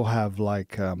is we'll have,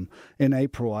 in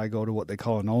April, I go to what they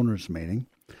call an owner's meeting.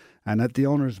 And at the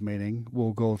owner's meeting,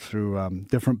 we'll go through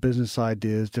different business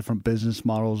ideas, different business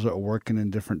models that are working in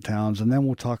different towns, and then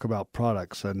we'll talk about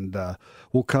products, and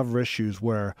we'll cover issues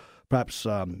where perhaps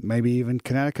maybe even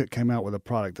Connecticut came out with a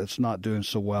product that's not doing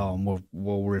so well, and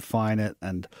we'll refine it.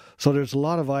 And so there's a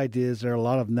lot of ideas there, a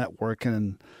lot of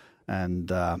networking, and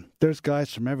there's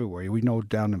guys from everywhere. We know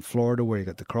down in Florida where you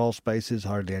get the crawl spaces,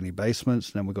 hardly any basements.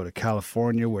 And then we go to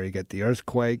California where you get the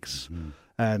earthquakes. Mm-hmm.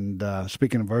 And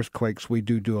speaking of earthquakes, we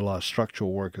do a lot of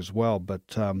structural work as well. But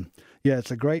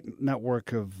it's a great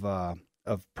network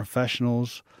of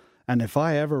professionals. And if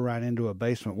I ever ran into a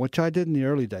basement, which I did in the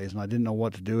early days, and I didn't know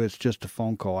what to do, it's just a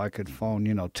phone call. I could phone,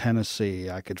 Tennessee.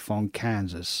 I could phone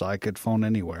Kansas. I could phone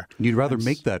anywhere. You'd rather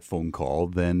make that phone call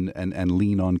than and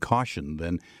lean on caution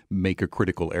than make a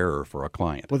critical error for a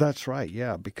client. Well, that's right,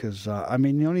 yeah, because, the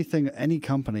only thing, any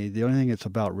company, the only thing it's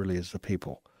about really is the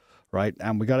people, right?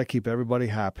 And we got to keep everybody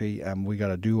happy, and we got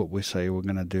to do what we say we're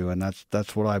going to do, and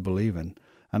that's what I believe in.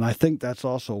 And I think that's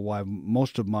also why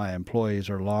most of my employees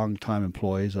are long-time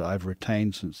employees that I've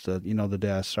retained since the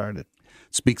day I started.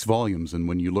 Speaks volumes. And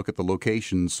when you look at the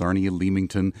locations, Sarnia,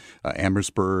 Leamington,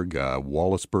 Amherstburg,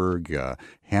 Wallaceburg,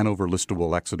 Hanover,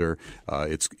 Listowel, Exeter,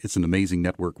 it's an amazing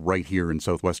network right here in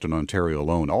southwestern Ontario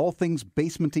alone. All things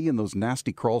basementy and those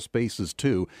nasty crawl spaces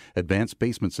too. Advanced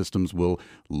Basement Systems will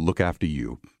look after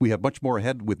you. We have much more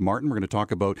ahead with Martin. We're going to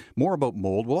talk more about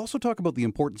mold. We'll also talk about the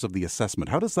importance of the assessment.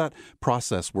 How does that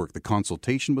process work? The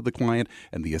consultation with the client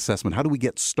and the assessment. How do we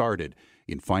get started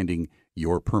in finding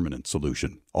your permanent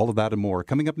solution? All of that and more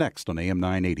coming up next on AM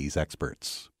 980's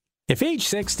Experts. If age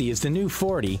 60 is the new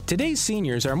 40, today's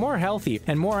seniors are more healthy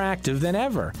and more active than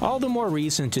ever. All the more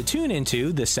reason to tune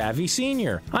into The Savvy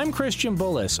Senior. I'm Christian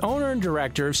Bullis, owner and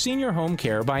director of Senior Home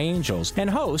Care by Angels and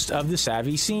host of The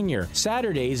Savvy Senior,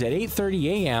 Saturdays at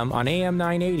 8:30 a.m. on AM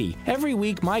 980. Every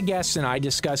week, my guests and I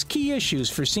discuss key issues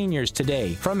for seniors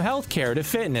today. From healthcare to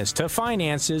fitness to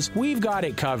finances, we've got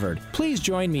it covered. Please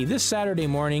join me this Saturday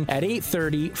morning at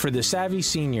 8:30 for The Savvy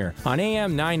Senior on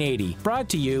AM 980. Brought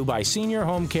to you by Senior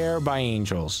Home Care by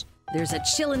Angels. There's a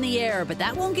chill in the air, but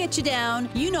that won't get you down.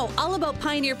 You know all about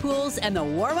Pioneer Pools and the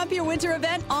Warm Up Your Winter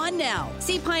event on now.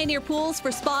 See Pioneer Pools for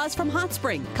spas from Hot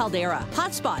Spring, Caldera,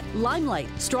 Hotspot, Limelight,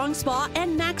 Strong Spa,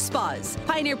 and Max Spas.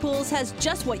 Pioneer Pools has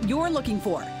just what you're looking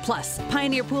for. Plus,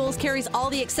 Pioneer Pools carries all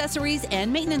the accessories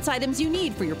and maintenance items you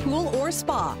need for your pool or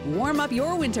spa. Warm up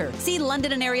your winter. See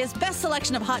London and area's best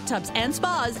selection of hot tubs and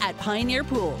spas at Pioneer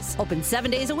Pools. Open 7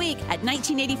 days a week at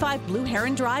 1985 Blue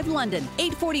Heron Drive, London,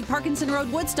 840 Parkinson Road,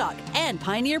 Woodstock, and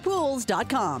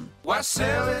pioneerpools.com. Why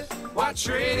sell it? Why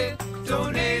trade it?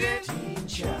 Donate it. Teen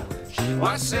Challenge.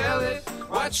 Why sell it?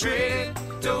 Why trade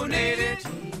it? Donate it.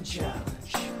 Teen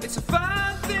Challenge. It's a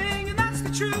fine thing, and that's the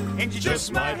truth. And you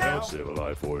just might help save a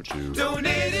life or two.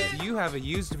 Donate it. Do you have a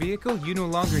used vehicle you no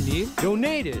longer need?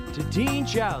 Donate it to Teen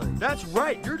Challenge. That's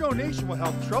right. Your donation will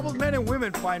help troubled men and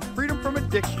women find freedom from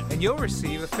addiction. And you'll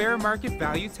receive a fair market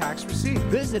value tax receipt.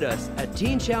 Visit us at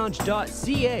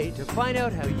teenchallenge.ca to find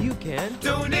out how you can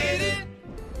donate it.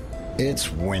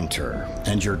 It's winter,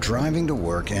 and you're driving to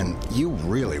work, and you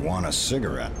really want a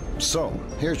cigarette. So,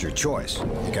 here's your choice.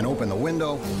 You can open the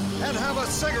window and have a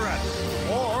cigarette.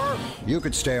 Or you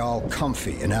could stay all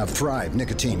comfy and have Thrive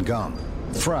nicotine gum.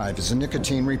 Thrive is a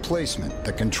nicotine replacement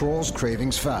that controls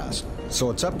cravings fast. So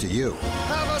it's up to you.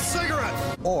 Have a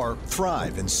cigarette! Or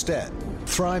Thrive instead.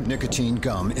 Thrive nicotine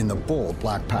gum in the bold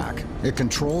black pack. It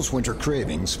controls winter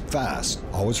cravings fast.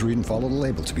 Always read and follow the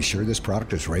label to be sure this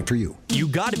product is right for you. You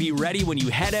got to be ready when you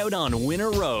head out on winter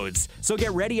roads. So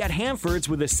get ready at Hanford's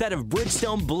with a set of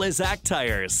Bridgestone Blizzak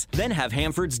tires. Then have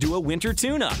Hanford's do a winter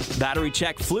tune-up, battery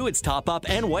check, fluids top-up,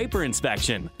 and wiper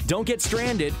inspection. Don't get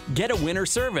stranded. Get a winter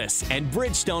service and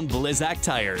Bridgestone Blizzak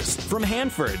tires. From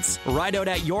Hanford's, right out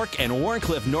at York and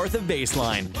Warncliffe north of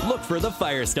Baseline. Look for the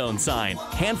Firestone sign.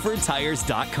 HanfordTires.com.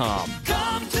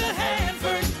 Come to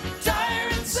Hanford Tire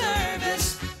and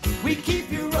Service. We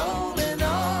keep you rolling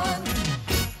on.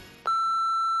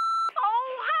 Oh,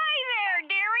 hi there,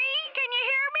 dearie. Can you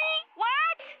hear me?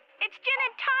 What? It's Gin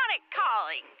and Tonic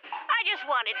calling. I just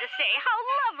wanted to say how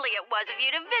lovely it was of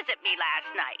you to visit me last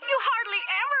night. You hardly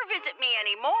ever visit me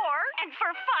anymore, and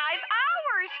for 5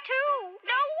 hours, too.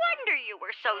 No wonder you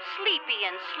were so sleepy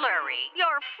and slurry.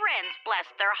 Your friends, bless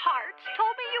their hearts,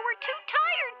 told me you were too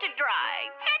tired to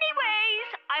drive. Anyways,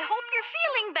 I hope you're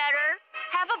feeling better.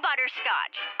 Have a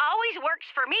butterscotch. Always works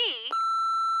for me.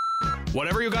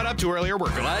 Whatever you got up to earlier,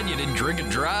 we're glad you didn't drink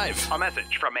and drive. A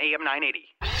message from AM 980.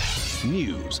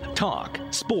 News, talk,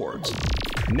 sports.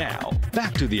 Now,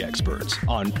 back to the Experts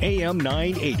on AM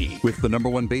 980. With the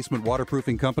 #1 basement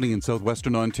waterproofing company in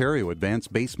southwestern Ontario,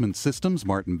 Advanced Basement Systems,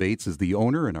 Martin Bates is the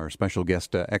owner and our special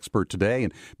guest expert today,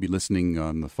 and be listening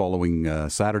on the following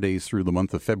Saturdays through the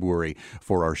month of February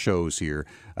for our shows here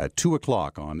at 2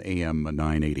 o'clock on AM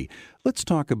 980. Let's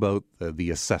talk about the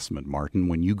assessment, Martin.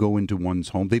 When you go into one's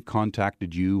home, they've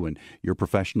contacted you and your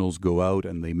professionals go out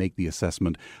and they make the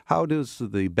assessment. How does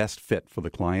the best fit for the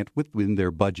client within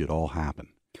their budget all happen?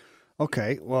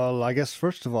 Okay, well, I guess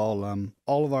first of all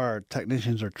of our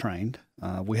technicians are trained.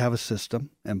 We have a system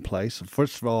in place.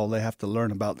 First of all, they have to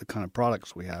learn about the kind of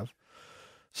products we have.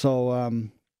 So,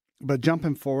 but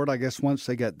jumping forward, I guess once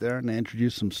they get there and they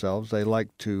introduce themselves, they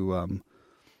like to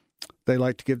they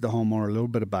like to give the homeowner a little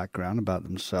bit of background about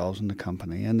themselves and the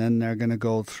company, and then they're going to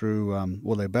go through,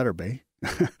 well, they better be,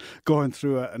 going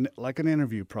through an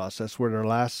interview process where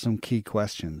they'll ask some key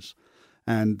questions.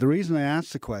 And the reason they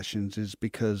ask the questions is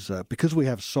because we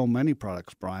have so many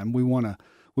products, Brian, we want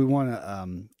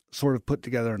to sort of put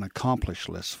together an accomplish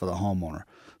list for the homeowner.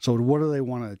 So what do they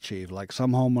want to achieve? Like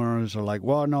some homeowners are like,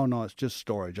 well, no, it's just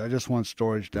storage. I just want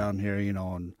storage down here,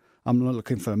 and I'm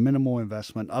looking for a minimal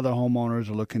investment. Other homeowners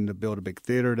are looking to build a big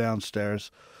theater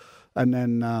downstairs. And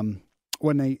then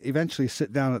when they eventually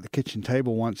sit down at the kitchen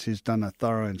table, once he's done a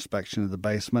thorough inspection of the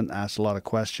basement, asks a lot of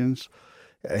questions,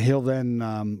 he'll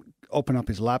then open up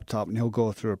his laptop and he'll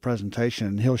go through a presentation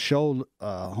and he'll show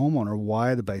a homeowner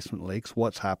why the basement leaks,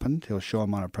 what's happened. He'll show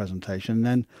him on a presentation. And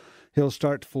then he'll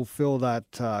start to fulfill that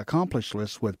accomplish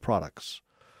list with products.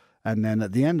 And then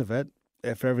at the end of it,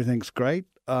 if everything's great,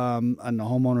 and the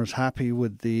homeowner's happy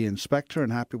with the inspector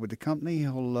and happy with the company,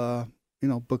 he'll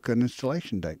book an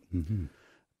installation date. Mm-hmm.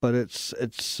 But it's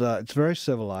very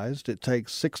civilized. It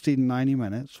takes 60 to 90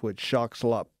 minutes, which shocks a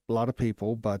lot of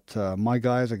people. But my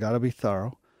guys have got to be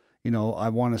thorough. I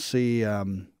want to see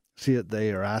that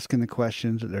they are asking the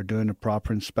questions, that they're doing the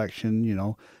proper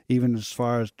inspection. Even as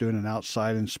far as doing an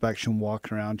outside inspection,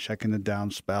 walking around, checking the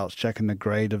downspouts, checking the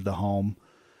grade of the home,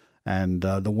 and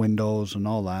the windows and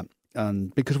all that.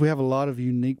 And because we have a lot of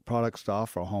unique products to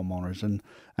offer homeowners, and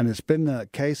it's been the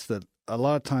case that a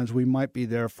lot of times we might be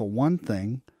there for one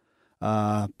thing,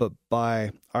 but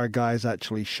by our guys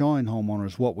actually showing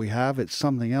homeowners what we have, it's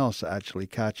something else that actually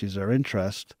catches their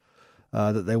interest,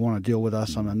 that they want to deal with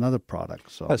us on another product.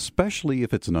 So, especially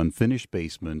if it's an unfinished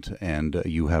basement and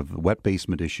you have wet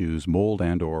basement issues, mold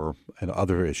and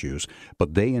other issues,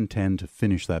 but they intend to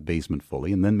finish that basement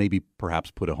fully and then maybe perhaps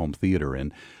put a home theater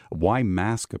in. Why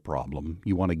mask a problem?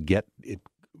 You want to get it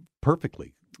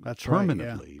perfectly. That's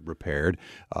permanently repaired,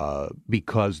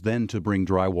 because then to bring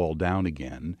drywall down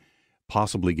again,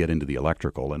 possibly get into the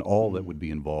electrical, and all that would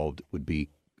be involved would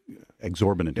be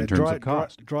exorbitant in terms of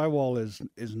cost. Drywall is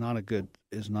not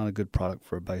a good product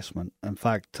for a basement. In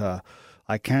fact,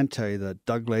 I can tell you that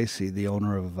Doug Lacey, the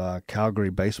owner of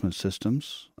Calgary Basement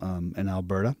Systems in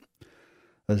Alberta,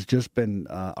 has just been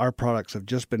our products have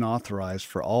just been authorized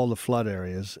for all the flood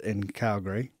areas in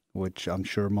Calgary, which I'm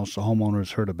sure most of the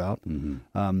homeowners heard about,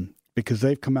 because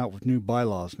they've come out with new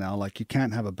bylaws now. Like you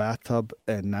can't have a bathtub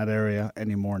in that area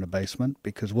anymore in the basement,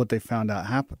 because what they found out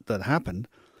happened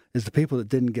is the people that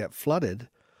didn't get flooded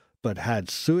but had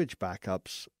sewage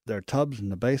backups, their tubs in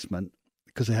the basement,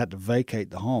 because they had to vacate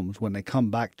the homes. When they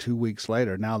come back 2 weeks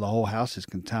later, now the whole house is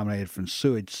contaminated from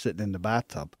sewage sitting in the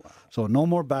bathtub. Wow. So no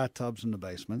more bathtubs in the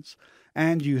basements,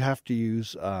 and you have to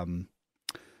use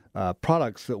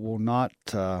products that will not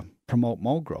promote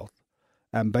mold growth.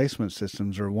 And Basement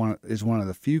Systems is one of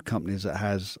the few companies that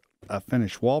has a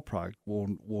finished wall product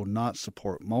will not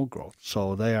support mold growth.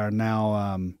 So they are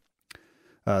now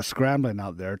scrambling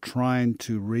out there trying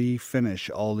to refinish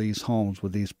all these homes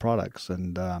with these products.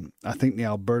 And I think the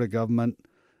Alberta government,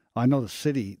 I know the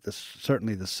city,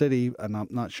 certainly the city, and I'm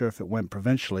not sure if it went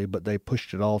provincially, but they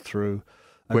pushed it all through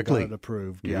and quickly. got it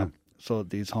approved. Yeah. So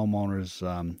these homeowners,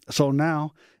 so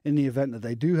now in the event that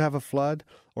they do have a flood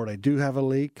or they do have a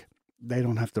leak, they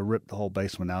don't have to rip the whole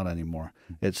basement out anymore.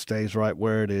 It stays right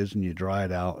where it is, and you dry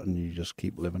it out, and you just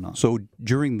keep living on. So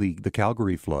during the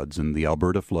Calgary floods and the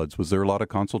Alberta floods, was there a lot of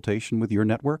consultation with your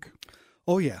network?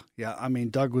 Oh yeah. I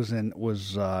mean, Doug was in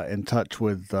touch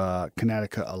with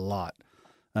Connecticut a lot,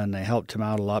 and they helped him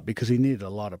out a lot because he needed a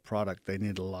lot of product. They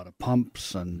needed a lot of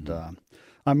pumps, and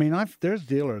I mean, there's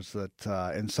dealers that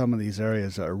in some of these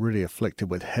areas that are really afflicted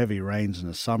with heavy rains in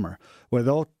the summer, where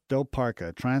they'll park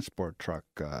a transport truck,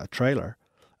 a trailer,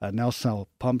 and they'll sell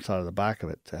pumps out of the back of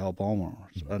it to help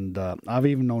homeowners. And I've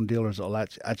even known dealers that will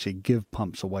actually give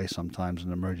pumps away sometimes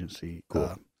in emergency,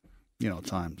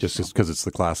 times. Just because it's the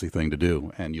classy thing to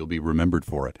do, and you'll be remembered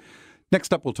for it.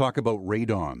 Next up, we'll talk about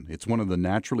radon. It's one of the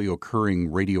naturally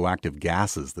occurring radioactive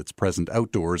gases that's present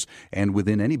outdoors and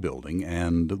within any building.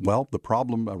 And, well, the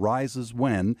problem arises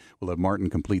when, we'll have Martin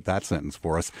complete that sentence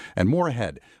for us, and more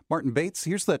ahead. Martin Bates,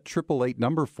 here's that 888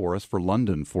 number for us for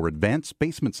London for advanced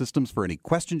basement systems for any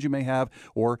questions you may have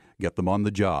or get them on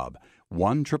the job.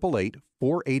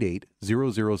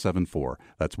 1-888-488-0074.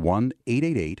 That's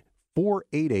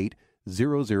 1-888-488-0074.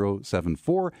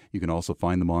 0074. You can also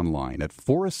find them online at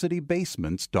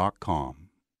forestcitybasements.com.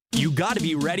 You got to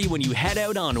be ready when you head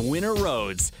out on winter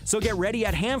roads. So get ready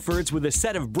at Hanford's with a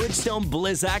set of Bridgestone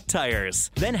Blizzak tires.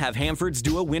 Then have Hanford's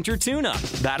do a winter tune-up,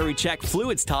 battery check,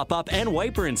 fluids top-up, and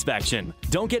wiper inspection.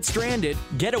 Don't get stranded,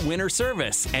 get a winter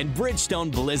service, and Bridgestone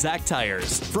Blizzak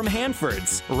tires. From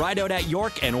Hanford's, ride out at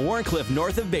York and Warncliffe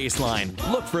north of Baseline.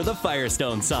 Look for the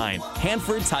Firestone sign.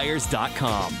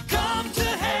 HanfordTires.com. Come to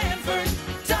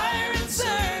Hanford Tire and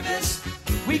Service.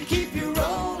 We keep you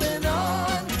rolling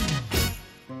on.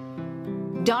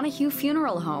 Donahue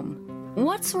Funeral Home.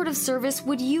 What sort of service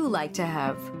would you like to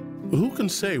have? Who can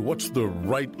say what's the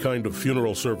right kind of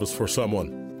funeral service for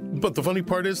someone? But the funny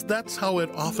part is that's how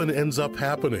it often ends up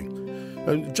happening.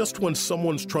 And just when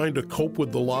someone's trying to cope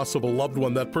with the loss of a loved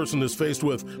one, that person is faced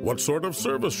with, what sort of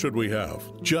service should we have?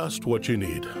 Just what you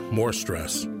need, more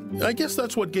stress. I guess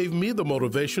that's what gave me the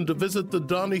motivation to visit the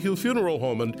Donahue Funeral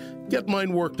Home and get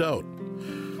mine worked out.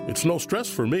 It's no stress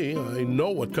for me. I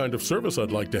know what kind of service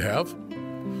I'd like to have.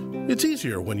 It's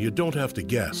easier when you don't have to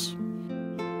guess.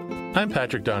 I'm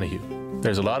Patrick Donahue.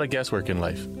 There's a lot of guesswork in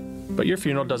life, but your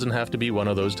funeral doesn't have to be one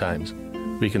of those times.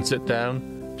 We can sit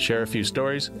down, share a few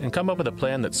stories, and come up with a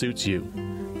plan that suits you.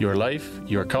 Your life,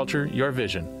 your culture, your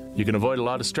vision. You can avoid a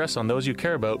lot of stress on those you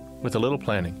care about with a little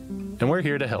planning. And we're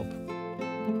here to help.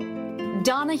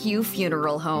 Donahue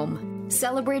Funeral Home.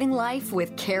 Celebrating life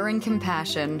with care and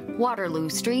compassion. Waterloo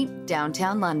Street,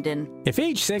 downtown London. If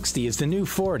age 60 is the new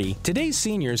 40, today's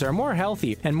seniors are more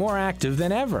healthy and more active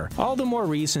than ever. All the more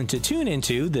reason to tune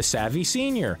into The Savvy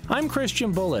Senior. I'm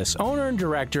Christian Bullis, owner and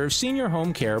director of Senior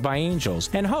Home Care by Angels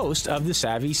and host of The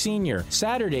Savvy Senior,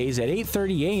 Saturdays at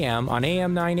 8:30 a.m. on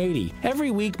AM 980.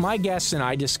 Every week, my guests and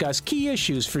I discuss key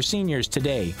issues for seniors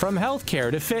today. From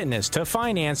healthcare to fitness to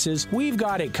finances, we've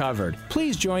got it covered.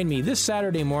 Please join me this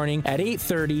Saturday morning at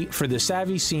 8:30 for The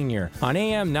Savvy Senior on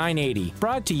AM 980.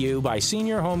 Brought to you by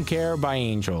Senior Home Care by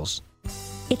Angels.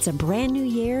 It's a brand new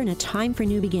year and a time for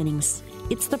new beginnings.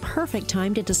 It's the perfect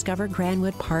time to discover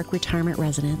Granwood Park Retirement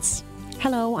Residence.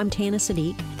 Hello, I'm Tana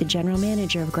Sadiq, the General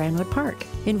Manager of Granwood Park,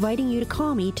 inviting you to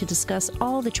call me to discuss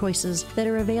all the choices that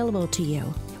are available to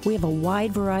you. We have a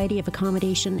wide variety of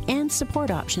accommodation and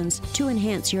support options to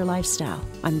enhance your lifestyle.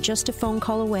 I'm just a phone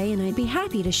call away and I'd be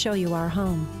happy to show you our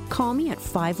home. Call me at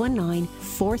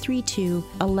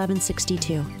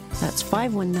 519-432-1162. That's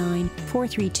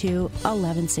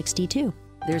 519-432-1162.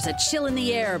 There's a chill in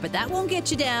the air, but that won't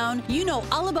get you down. You know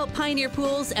all about Pioneer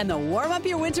Pools and the Warm Up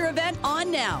Your Winter event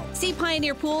on now. See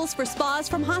Pioneer Pools for spas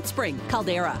from Hot Spring,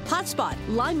 Caldera, Hotspot,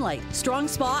 Limelight, Strong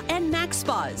Spa, and Max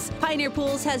Spas. Pioneer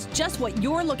Pools has just what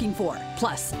you're looking for.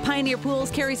 Plus, Pioneer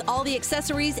Pools carries all the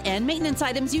accessories and maintenance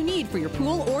items you need for your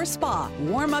pool or spa.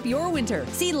 Warm up your winter.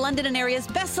 See London and area's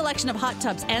best selection of hot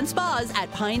tubs and spas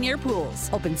at Pioneer Pools.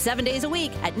 Open 7 days a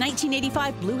week at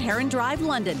 1985 Blue Heron Drive,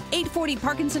 London, 840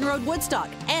 Parkinson Road, Woodstock,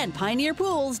 and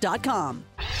pioneerpools.com.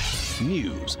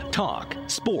 News, talk,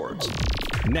 sports.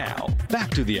 Now, back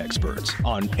to the experts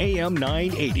on AM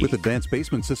 980. With Advanced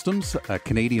Basement Systems, a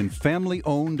Canadian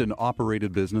family-owned and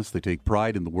operated business. They take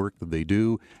pride in the work that they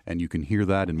do, and you can hear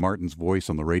that in Martin's voice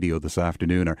on the radio this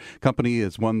afternoon. Our company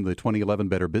has won the 2011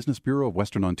 Better Business Bureau of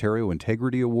Western Ontario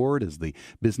Integrity Award as the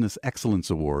Business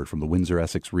Excellence Award from the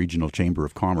Windsor-Essex Regional Chamber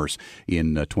of Commerce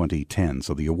in 2010.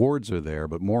 So the awards are there,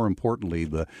 but more importantly,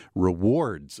 the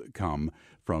rewards come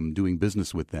from doing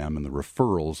business with them, and the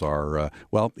referrals are,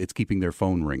 it's keeping their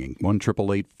phone ringing.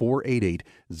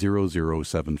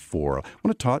 1-888-488-0074. I want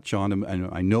to touch on, and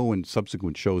I know in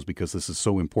subsequent shows, because this is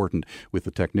so important with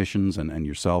the technicians and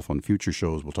yourself on future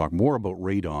shows, we'll talk more about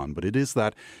radon, but it is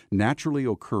that naturally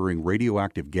occurring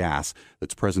radioactive gas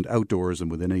that's present outdoors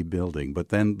and within a building. But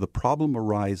then the problem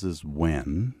arises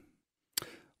when?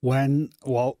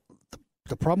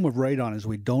 The problem with radon is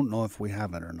we don't know if we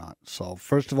have it or not. So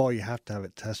first of all, you have to have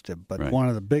it tested. But One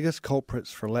of the biggest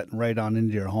culprits for letting radon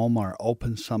into your home are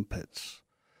open sump pits,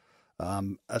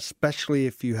 especially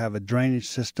if you have a drainage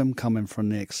system coming from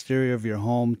the exterior of your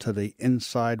home to the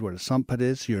inside where the sump pit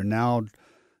is. You're now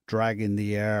dragging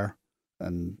the air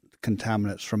and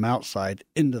contaminants from outside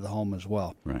into the home as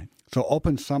well. Right. So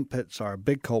open sump pits are a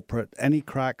big culprit. Any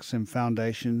cracks in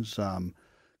foundations,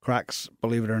 cracks,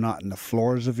 believe it or not, in the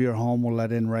floors of your home will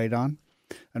let in radon.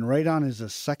 And radon is the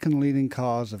second leading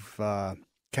cause of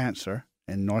cancer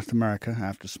in North America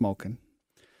after smoking.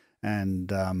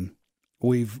 And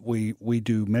we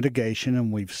do mitigation,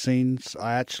 and we've seen.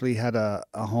 I actually had a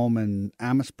home in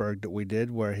Amherstburg that we did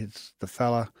where the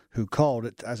fella who called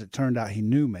it, as it turned out, he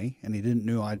knew me, and he didn't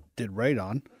know I did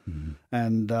radon. Mm-hmm.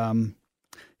 And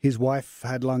his wife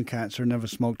had lung cancer, never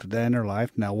smoked a day in her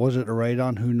life. Now, was it a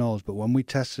radon? Who knows? But when we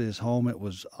tested his home, it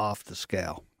was off the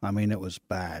scale. I mean, it was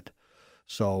bad.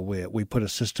 So we put a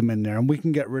system in there, and we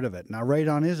can get rid of it. Now,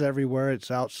 radon is everywhere;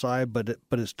 it's outside, but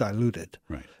it's diluted.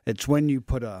 Right. It's when you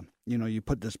put you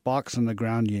put this box in the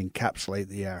ground, you encapsulate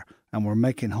the air, and we're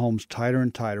making homes tighter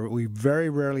and tighter. We very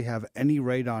rarely have any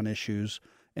radon issues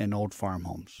in old farm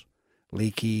homes,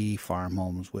 leaky farm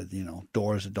homes with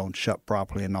doors that don't shut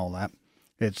properly and all that.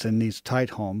 It's in these tight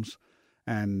homes.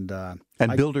 And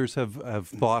builders have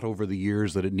thought over the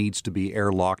years that it needs to be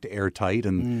airlocked, airtight,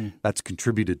 and that's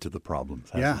contributed to the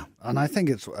problems. Yeah, and I think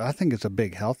it's a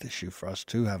big health issue for us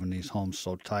too, having these homes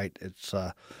so tight. It's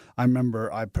I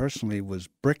remember I personally was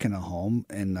bricking a home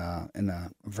in a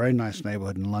very nice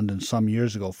neighborhood in London some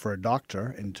years ago for a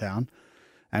doctor in town.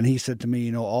 And he said to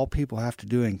me, all people have to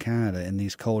do in Canada in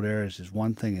these cold areas is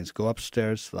one thing, is go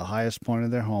upstairs to the highest point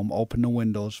of their home, open the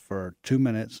windows for 2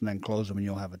 minutes, and then close them, and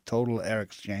you'll have a total air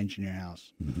exchange in your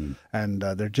house. Mm-hmm. And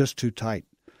they're just too tight.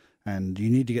 And you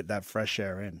need to get that fresh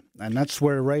air in. And that's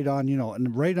where radon, and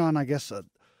radon, I guess,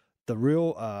 the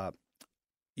real,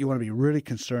 you want to be really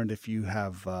concerned if you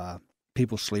have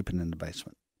people sleeping in the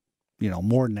basement.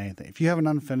 More than anything. If you have an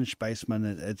unfinished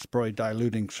basement, it's probably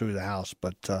diluting through the house.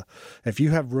 But if you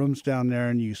have rooms down there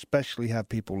and you especially have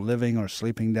people living or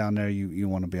sleeping down there, you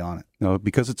want to be on it. Now,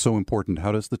 because it's so important,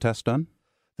 how does the test done?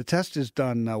 The test is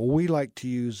done. We like to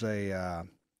use a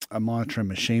monitoring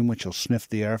machine which will sniff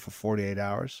the air for 48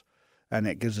 hours, and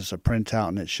it gives us a printout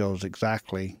and it shows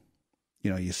exactly.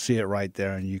 You see it right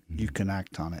there, and you can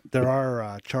act on it. There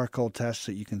are charcoal tests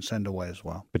that you can send away as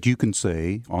well. But you can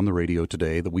say on the radio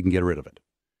today that we can get rid of it.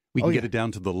 We can get it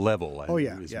down to the level.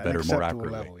 Is better, more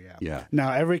accurately. Level, yeah.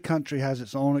 Now, every country has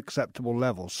its own acceptable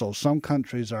level. So some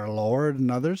countries are lower than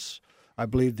others. I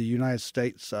believe the United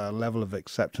States level of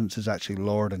acceptance is actually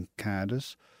lower than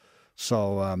Canada's.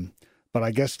 So, but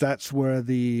I guess that's where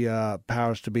the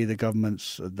powers to be, the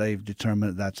governments, they've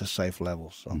determined that's a safe level.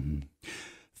 So. Mm-hmm.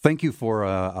 Thank you for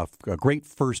a great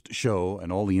first show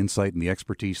and all the insight and the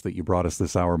expertise that you brought us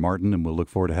this hour, Martin, and we'll look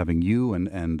forward to having you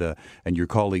and your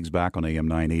colleagues back on AM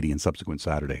 980 in subsequent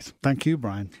Saturdays. Thank you,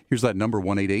 Brian. Here's that number,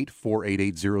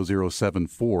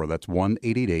 1-888-488-0074. That's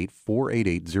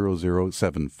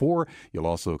 1-888-488-0074. You'll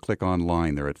also click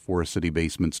online there at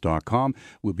forestcitybasements.com.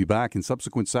 We'll be back in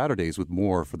subsequent Saturdays with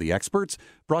more for the experts,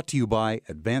 brought to you by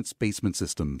Advanced Basement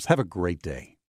Systems. Have a great day.